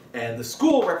solid. And the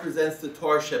school represents the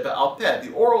Torah Sheba'al Peh,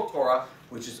 the oral Torah,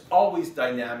 which is always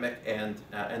dynamic and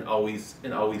always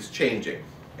changing.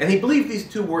 And he believed these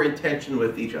two were in tension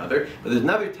with each other. But there's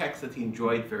another text that he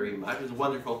enjoyed very much. There's a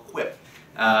wonderful quip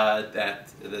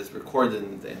that is recorded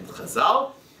in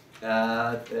Chazal.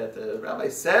 That the rabbi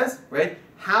says, right,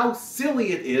 how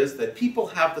silly it is that people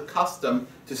have the custom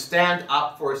to stand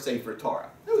up for a Sefer Torah.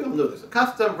 Now, we all know there's a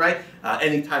custom, right?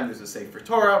 Anytime there's a Sefer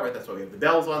Torah, right, that's why we have the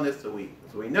bells on this, so we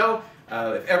know.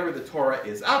 If ever the Torah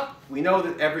is up, we know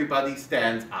that everybody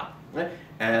stands up. Right?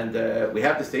 And we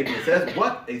have the statement that says,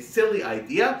 what a silly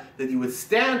idea that you would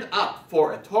stand up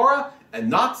for a Torah and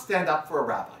not stand up for a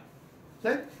rabbi.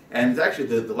 Okay? And actually,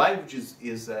 the language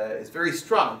is very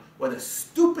strong. What a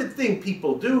stupid thing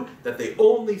people do, that they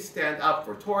only stand up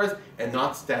for Torahs and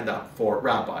not stand up for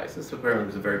rabbis. This apparently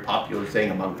was a very popular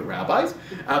saying among the rabbis.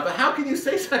 But how can you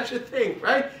say such a thing,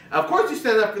 right? Of course you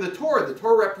stand up for the Torah. The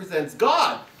Torah represents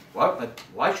God. Well, but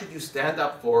why should you stand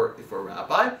up for a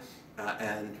rabbi?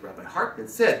 And Rabbi Hartman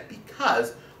said,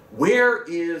 because where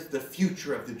is the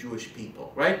future of the Jewish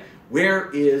people, right?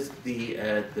 Where is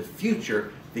the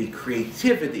future, the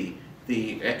creativity,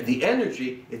 the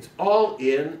energy? It's all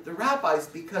in the rabbis,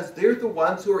 because they're the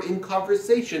ones who are in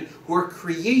conversation, who are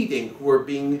creating, who are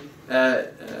being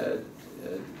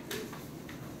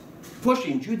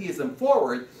pushing Judaism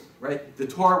forward, right? The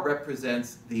Torah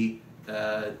represents the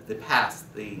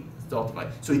past, the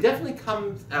stultified. So he definitely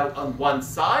comes out on one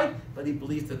side, but he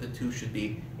believes that the two should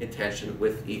be in tension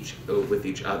with each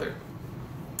other.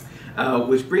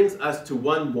 Which brings us to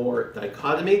one more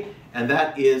dichotomy, and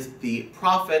that is the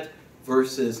prophet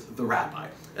versus the rabbi.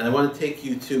 And I want to take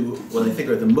you to what I think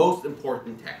are the most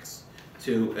important texts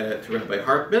to Rabbi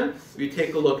Hartman. If you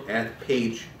take a look at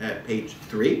page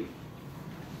 3,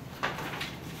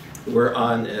 we're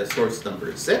on source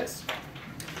number 6.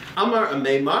 Amar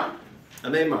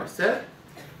Amemar said,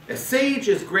 a sage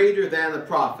is greater than a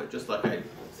prophet, just like I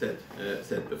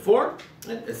said before.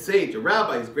 A sage, a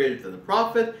rabbi, is greater than a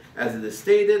prophet, as it is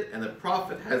stated, and a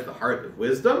prophet has the heart of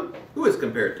wisdom. Who is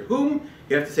compared to whom?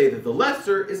 You have to say that the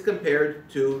lesser is compared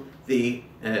to the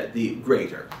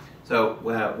greater. So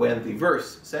when the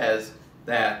verse says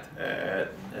that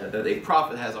a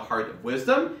prophet has a heart of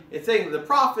wisdom, it's saying that the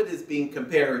prophet is being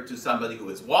compared to somebody who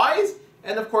is wise.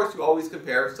 And of course, you always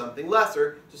compare something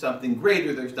lesser to something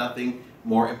greater. There's nothing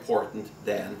more important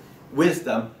than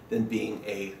wisdom, than being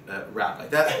a rabbi.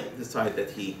 That's the side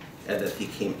that he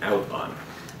came out on.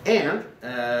 And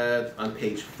on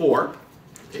page 4,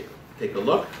 take a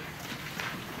look.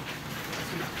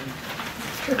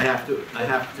 I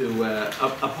have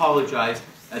to apologize.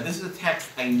 This is a text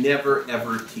I never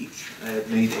ever teach. I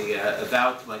made a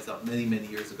vow to myself many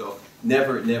years ago,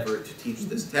 never to teach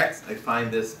this text. I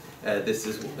find this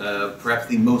is perhaps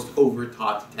the most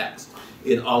overtaught text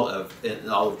in all of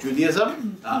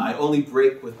Judaism. I only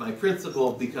break with my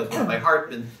principle because Rabbi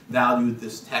Hartman valued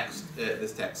this text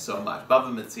so much.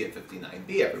 Bava Metzia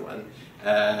 59b.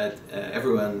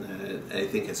 Everyone I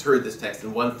think has heard this text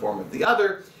in one form or the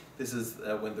other. This is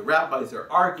when the rabbis are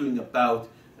arguing about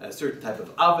a certain type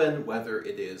of oven, whether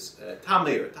it is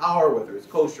tameh or tahor, whether it's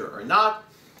kosher or not.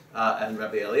 And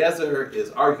Rabbi Eliezer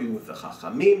is arguing with the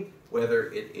Chachamim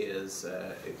whether it is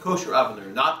a kosher oven or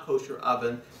not kosher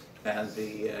oven. And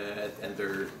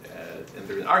they're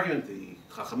in argument. The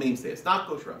Chachamim say it's not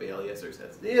kosher. Rabbi Eliezer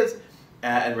says it is.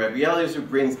 And Rabbi Eliezer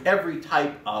brings every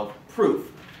type of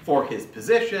proof for his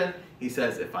position. He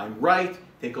says, if I'm right,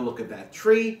 take a look at that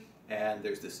tree. And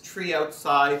there's this tree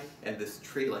outside, and this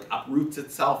tree like uproots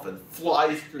itself and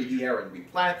flies through the air and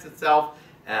replants itself.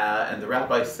 And the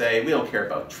rabbis say, we don't care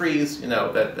about trees,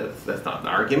 that's not an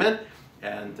argument.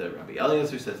 And Rabbi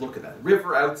Eliezer says, look at that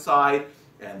river outside,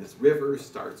 and this river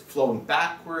starts flowing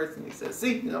backwards. And he says,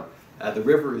 see, the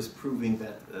river is proving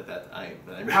that I'm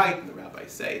right. And the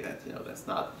rabbis say that that's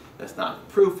not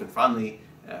proof. And finally,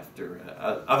 after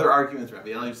other arguments, Rabbi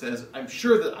Eliezer says, I'm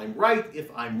sure that I'm right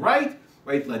if I'm right.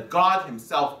 Right, let God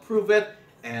himself prove it.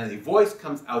 And a voice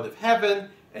comes out of heaven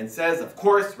and says, of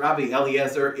course, Rabbi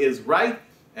Eliezer is right.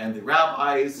 And the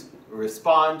rabbis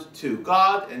respond to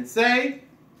God and say,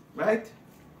 right,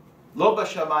 Lo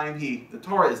b'shamayim hi, the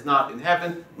Torah is not in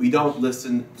heaven. We don't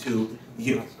listen to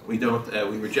you. We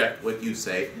reject what you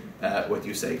say,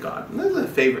 God. And this is a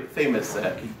famous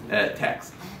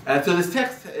text. So this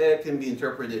text can be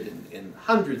interpreted in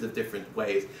hundreds of different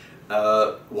ways.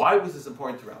 Why was this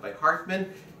important to Rabbi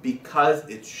Hartman? Because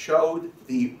it showed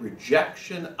the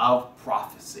rejection of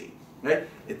prophecy. Right?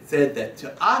 It said that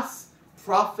to us,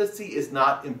 prophecy is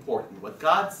not important. What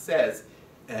God says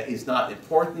is not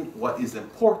important. What is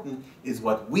important is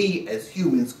what we as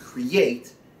humans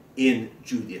create in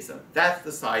Judaism. That's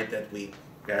the side that we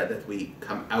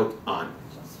come out on.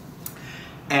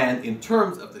 And in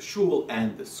terms of the shul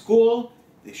and the school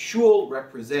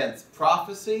represents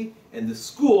prophecy, and the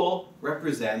school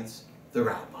represents the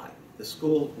rabbi. The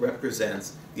school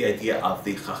represents the idea of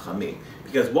the chachamim.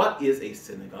 Because what is a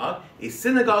synagogue? A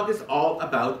synagogue is all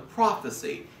about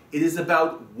prophecy. It is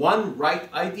about one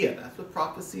right idea. That's what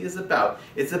prophecy is about.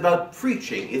 It's about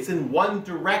preaching. It's in one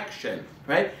direction,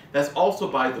 right? That's also,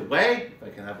 by the way, if I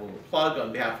can have a little plug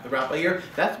on behalf of the rabbi here,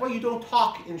 that's why you don't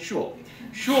talk in shul.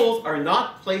 Shuls are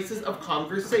not places of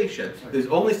conversation. There's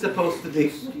only supposed to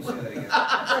be...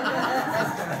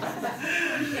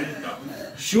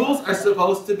 Shuls are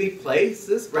supposed to be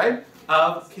places, right,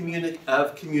 of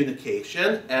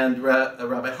communication. And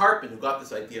Rabbi Hartman, who got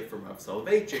this idea from Rav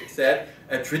Soloveitchik, said,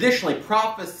 traditionally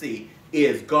prophecy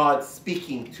is God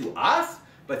speaking to us,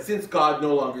 but since God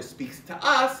no longer speaks to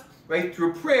us, right,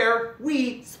 through prayer,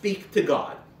 we speak to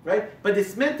God, right? But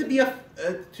it's meant to be a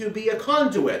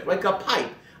conduit, like a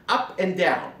pipe, up and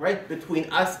down, right, between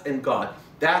us and God.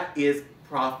 That is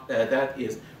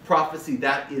prophecy.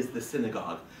 That is the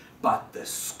synagogue. But the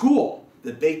school,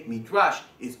 the Beit Midrash,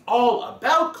 is all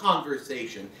about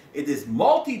conversation. It is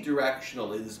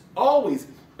multi-directional. It is always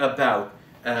about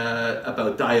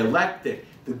dialectic.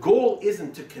 The goal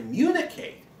isn't to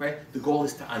communicate, right? The goal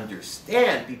is to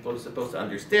understand. People are supposed to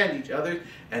understand each other.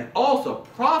 And also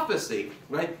prophecy,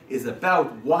 right, is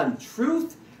about one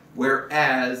truth,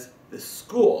 whereas the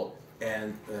school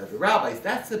and the rabbis,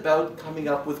 that's about coming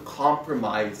up with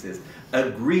compromises,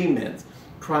 agreements,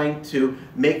 trying to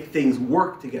make things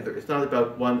work together. It's not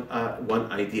about one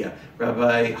idea.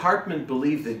 Rabbi Hartman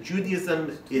believed that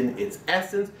Judaism in its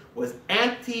essence was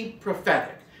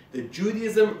anti-prophetic. That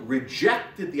Judaism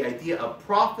rejected the idea of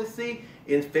prophecy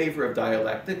in favor of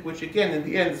dialectic, which again, in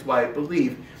the end, is why I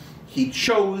believe he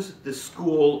chose the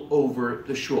school over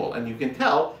the shul. And you can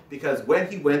tell because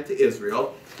when he went to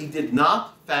Israel, he did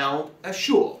not found a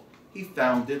shul. He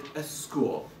founded a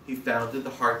school. He founded the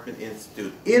Hartman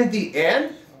Institute. In the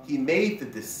end, he made the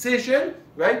decision,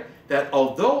 right, that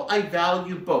although I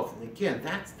value both, and again,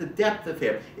 that's the depth of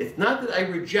him. It's not that I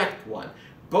reject one.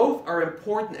 Both are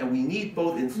important and we need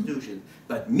both institutions.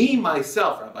 But me,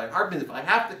 myself, Rabbi Hartman, if I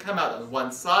have to come out on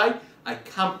one side, I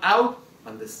come out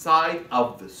on the side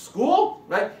of the school,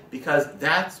 right, because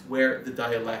that's where the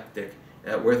dialectic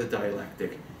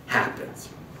happens.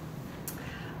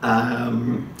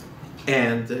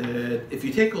 If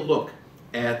you take a look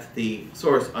at the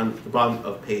source on the bottom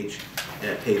of page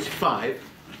 5,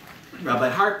 Rabbi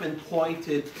Hartman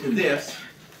pointed to this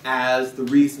as the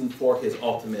reason for his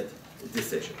ultimate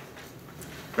decision.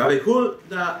 Rabbi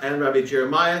Huda and Rabbi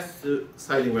Jeremiah,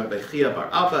 citing Rabbi Chia bar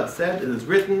Abba, said, "It is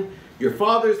written, your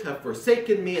fathers have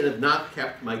forsaken me and have not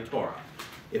kept my Torah.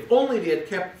 If only they had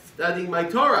kept studying my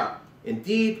Torah.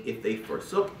 Indeed, if they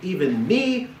forsook even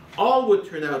me, all would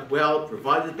turn out well,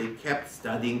 provided they kept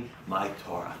studying my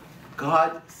Torah."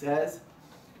 God says,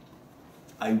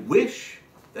 I wish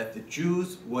that the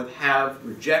Jews would have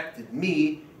rejected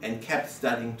me and kept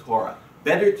studying Torah.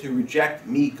 Better to reject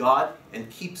me, God, and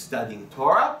keep studying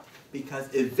Torah, because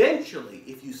eventually,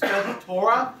 if you study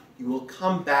Torah, you will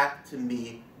come back to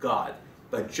me, God.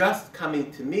 But just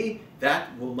coming to me,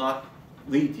 that will not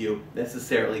lead you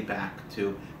necessarily back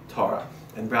to Torah.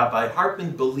 And Rabbi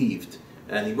Hartman believed,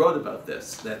 and he wrote about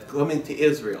this, that coming to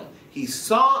Israel, he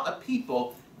saw a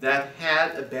people that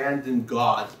had abandoned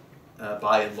God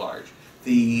by and large.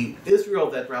 The Israel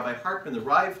that Rabbi Hartman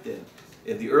arrived in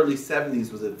the early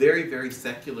 70s was a very, very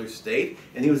secular state,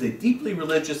 and he was a deeply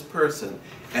religious person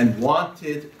and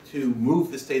wanted to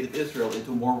move the state of Israel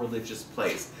into a more religious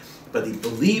place. But he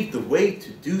believed the way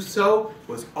to do so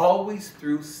was always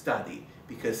through study,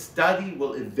 because study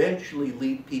will eventually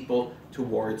lead people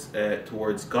towards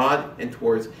God and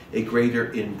towards a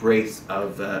greater embrace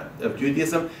of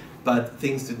Judaism. But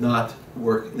things did not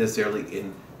work necessarily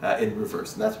in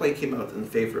reverse, and that's why he came out in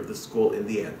favor of the school in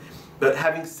the end. But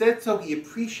having said so, he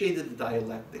appreciated the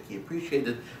dialectic. He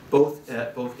appreciated both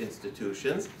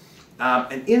institutions.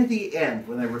 And in the end,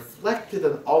 when I reflected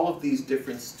on all of these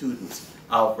different students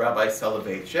of Rabbi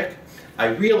Soloveitchik, I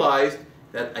realized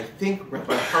that I think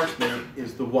Rabbi Hartman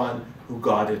is the one who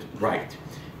got it right.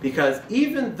 Because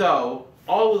even though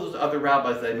all of those other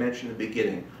rabbis that I mentioned in the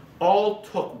beginning all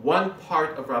took one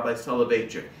part of Rabbi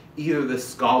Soloveitchik, either the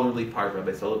scholarly part,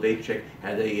 Rabbi Soloveitchik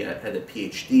had a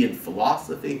PhD in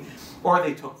philosophy, or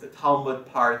they took the Talmud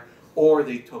part, or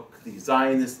they took the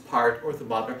Zionist part, or the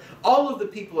modern. All of the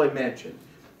people I mentioned,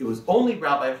 it was only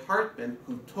Rabbi Hartman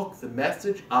who took the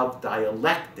message of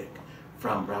dialectic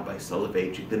from Rabbi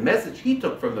Soloveitchik. The message he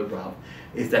took from the Rav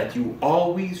is that you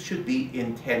always should be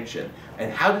in tension.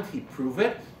 And how did he prove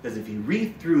it? Because if you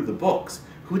read through the books,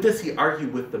 who does he argue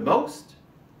with the most?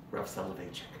 Rav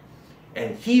Soloveitchik.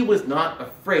 And he was not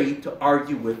afraid to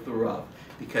argue with the Rav,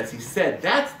 because he said,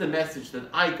 that's the message that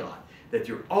I got, that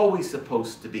you're always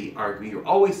supposed to be arguing, you're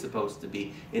always supposed to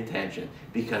be in tension,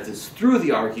 because it's through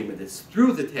the argument, it's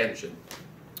through the tension,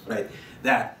 right,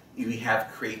 that we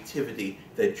have creativity,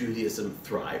 that Judaism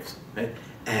thrives, right?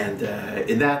 And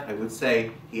in that, I would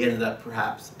say, he ended up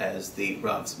perhaps as the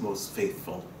Rav's most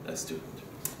faithful student.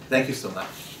 Thank you so much.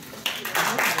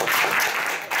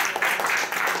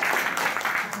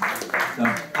 So,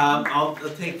 I'll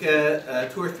take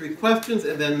 2 or 3 questions,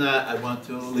 and then I want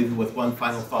to leave you with one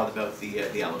final thought about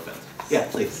the elephant. Yeah,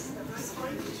 please. I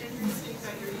find it interesting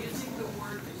that you're using the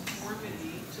word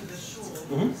conformity to the Shul.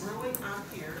 Growing up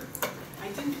here, I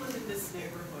didn't live in this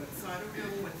neighborhood, so I don't know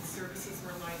what the services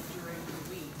were like during the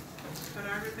week. But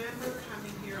I remember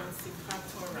coming here on Simchat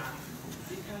Torah,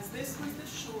 because this was the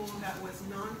Shul that was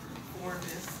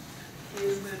non-conformist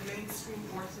in the mainstream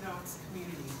Orthodox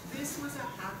community. This was a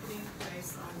happening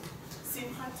place on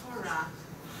Simchat Torah.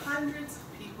 Hundreds of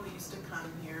people used to come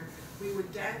here. We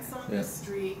would dance on the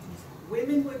street.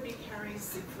 Women would be carrying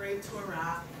Sifrei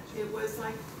Torah. It was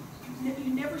like,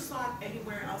 you never saw it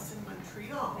anywhere else in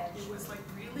Montreal. It was like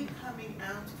really coming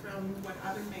out from what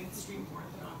other mainstream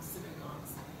Orthodox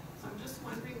synagogues. So I'm just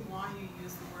wondering why you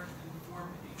use the word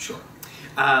conformity. Sure.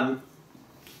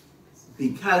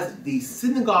 Because the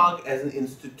synagogue as an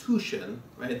institution,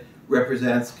 right,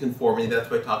 represents conformity. That's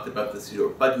why I talked about the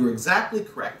Siddur. But you're exactly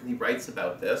correct, and he writes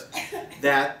about this,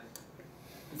 that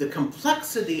the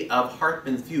complexity of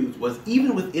Hartman's views was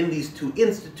even within these 2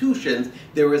 institutions,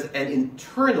 there was an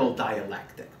internal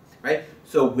dialectic, right?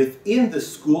 So within the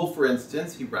school, for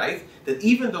instance, he writes that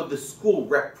even though the school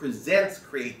represents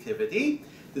creativity,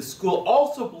 the school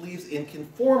also believes in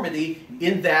conformity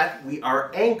in that we are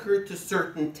anchored to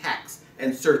certain texts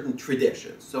and certain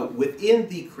traditions. So within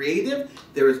the creative,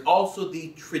 there is also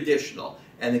the traditional.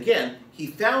 And again, he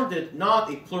founded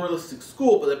not a pluralistic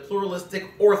school, but a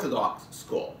pluralistic Orthodox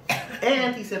school.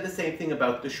 And he said the same thing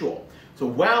about the Shul. So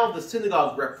while the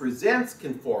synagogue represents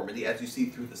conformity, as you see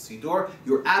through the Siddur,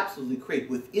 you're absolutely correct.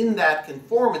 Within that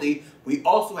conformity, we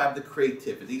also have the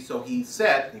creativity. So he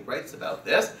said, and he writes about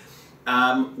this,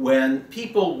 when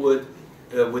people would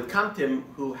come to him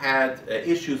who had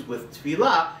issues with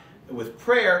tefillah, with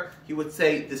prayer, he would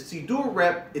say the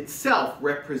Siddur itself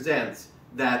represents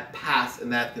that pass and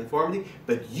that conformity,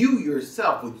 but you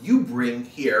yourself, what you bring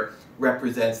here,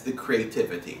 represents the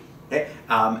creativity. Okay?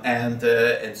 And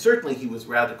certainly he was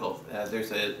radical.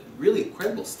 There's a really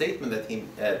incredible statement that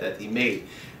he made.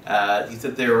 He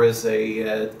said there was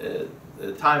a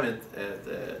time at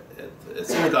a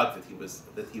synagogue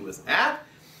that he was at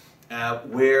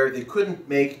where they couldn't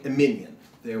make a minyan.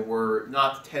 There were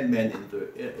not 10 men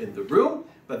in the room,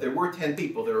 but there were 10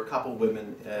 people. There were a couple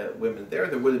women there.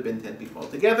 There would have been 10 people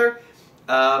altogether.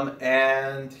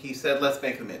 And he said, let's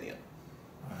make a minyan.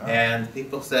 And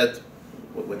people said,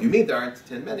 what do you mean there aren't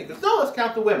 10 men? He goes, no, let's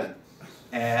count the women.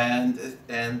 And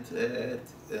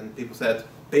people said,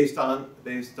 based on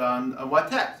what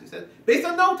text? He said, based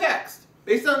on no text.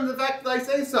 Based on the fact that I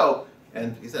say so.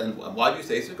 And he said, why do you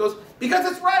say so? He goes, because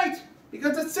it's right.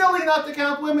 Because it's silly not to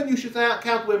count women. You should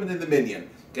count women in the minyan.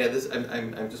 Okay, this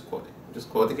I'm just quoting. I'm just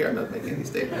quoting here. I'm not making any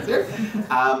statements here.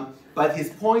 But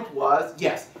his point was,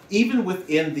 yes, even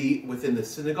within the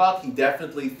synagogue, he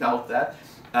definitely felt that.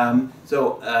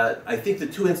 I think the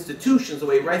 2 institutions, the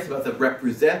way he writes about them,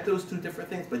 represent those 2 different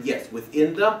things. But yes,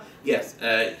 within them, yes,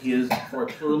 for a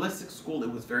pluralistic school, it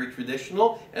was very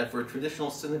traditional, and for a traditional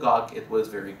synagogue, it was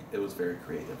very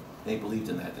creative. And he believed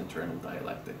in that internal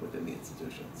dialectic within the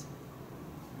institutions.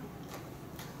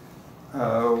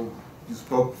 You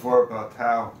spoke before about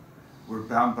how we're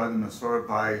bound by the Masorah,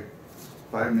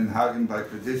 by Minhagim, by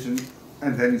tradition,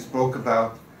 and then you spoke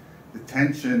about the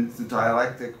tension, the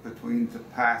dialectic between the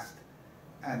past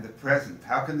and the present.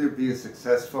 How can there be a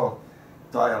successful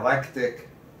dialectic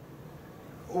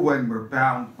when we're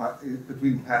bound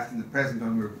between the past and the present,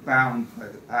 when we're bound by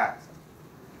the past?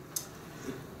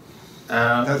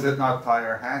 Does it not tie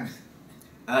our hands?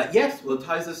 Yes, well, it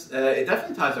ties us. It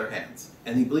definitely ties our hands,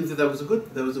 and he believed that was a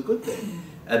good thing.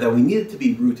 That we needed to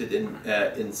be rooted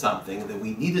in something. That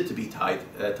we needed to be tied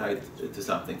to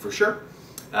something for sure.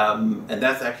 And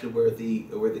that's actually where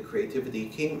the creativity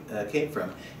came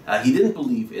from. He didn't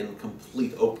believe in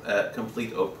complete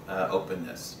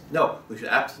openness. No, we should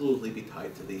absolutely be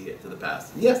tied to the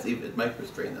past. And yes, it might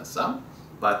restrain us some,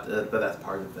 but that's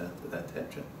part of that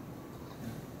tension.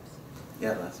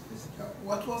 Yeah, last please.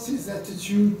 What was his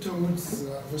attitude towards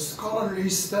the scholarly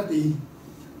study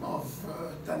of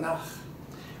Tanakh?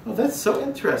 Well, that's so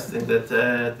interesting. That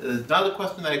not a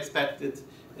question I expected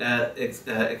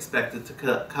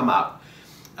to come up.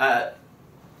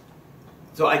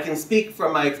 So I can speak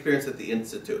from my experience at the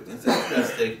Institute. It's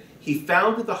interesting. He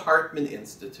founded the Hartman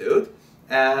Institute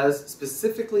as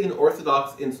specifically an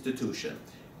Orthodox institution.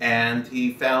 And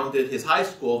he founded his high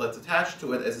school that's attached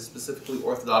to it as a specifically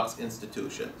Orthodox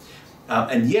institution.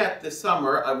 And yet, this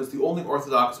summer, I was the only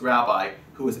Orthodox rabbi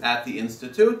who was at the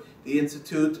Institute. The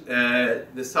Institute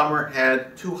this summer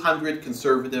had 200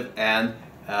 conservative and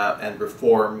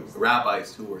Reform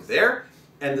rabbis who were there.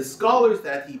 And the scholars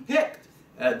that he picked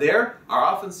there are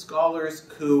often scholars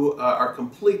who are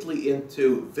completely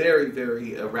into very,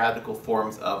 very radical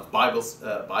forms of Bible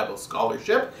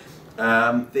scholarship,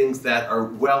 things that are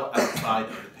well outside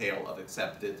of the pale of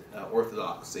accepted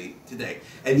orthodoxy today.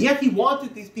 And yet he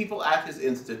wanted these people at his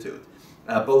institute,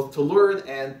 both to learn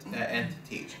and to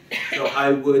teach. So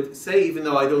I would say, even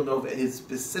though I don't know of his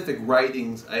specific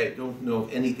writings, I don't know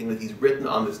of anything that he's written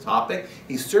on this topic,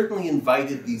 he certainly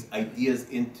invited these ideas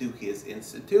into his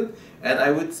institute, and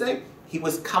I would say he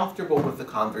was comfortable with the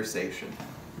conversation.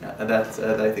 And that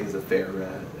I think is a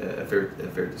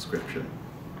fair description.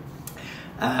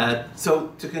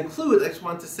 So to conclude, I just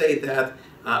want to say that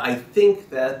I think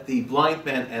that the blind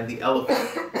man and the elephant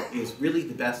is really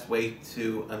the best way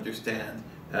to understand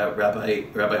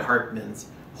Rabbi Hartman's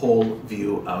whole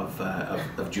view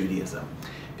of Judaism,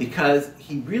 because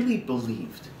he really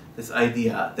believed this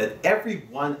idea that every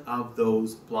one of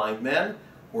those blind men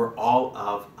were all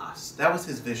of us. That was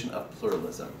his vision of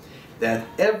pluralism. That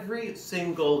every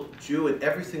single Jew and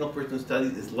every single person who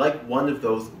studies is like one of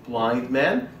those blind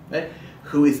men, right,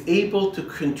 who is able to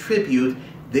contribute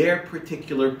their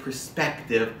particular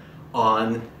perspective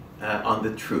on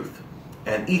the truth.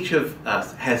 And each of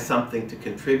us has something to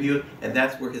contribute, and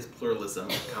that's where his pluralism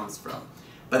comes from.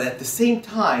 But at the same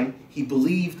time, he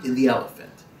believed in the elephant.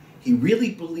 He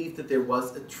really believed that there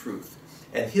was a truth.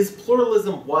 And his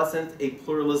pluralism wasn't a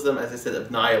pluralism, as I said,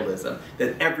 of nihilism,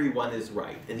 that everyone is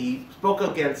right. And he spoke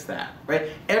against that, right?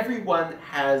 Everyone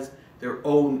has their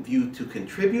own view to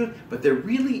contribute, but there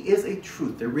really is a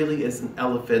truth. There really is an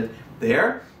elephant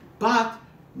there, but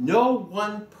no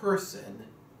one person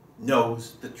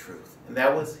knows the truth. And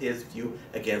that was his view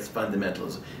against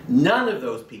fundamentalism. None of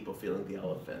those people feeling the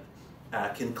elephant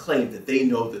can claim that they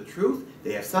know the truth.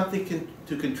 They have something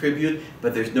to contribute,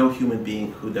 but there's no human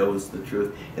being who knows the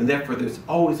truth. And therefore, there's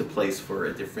always a place for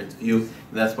a different view, and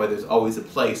that's why there's always a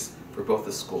place for both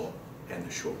the school and the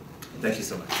shul. Thank you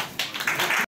so much.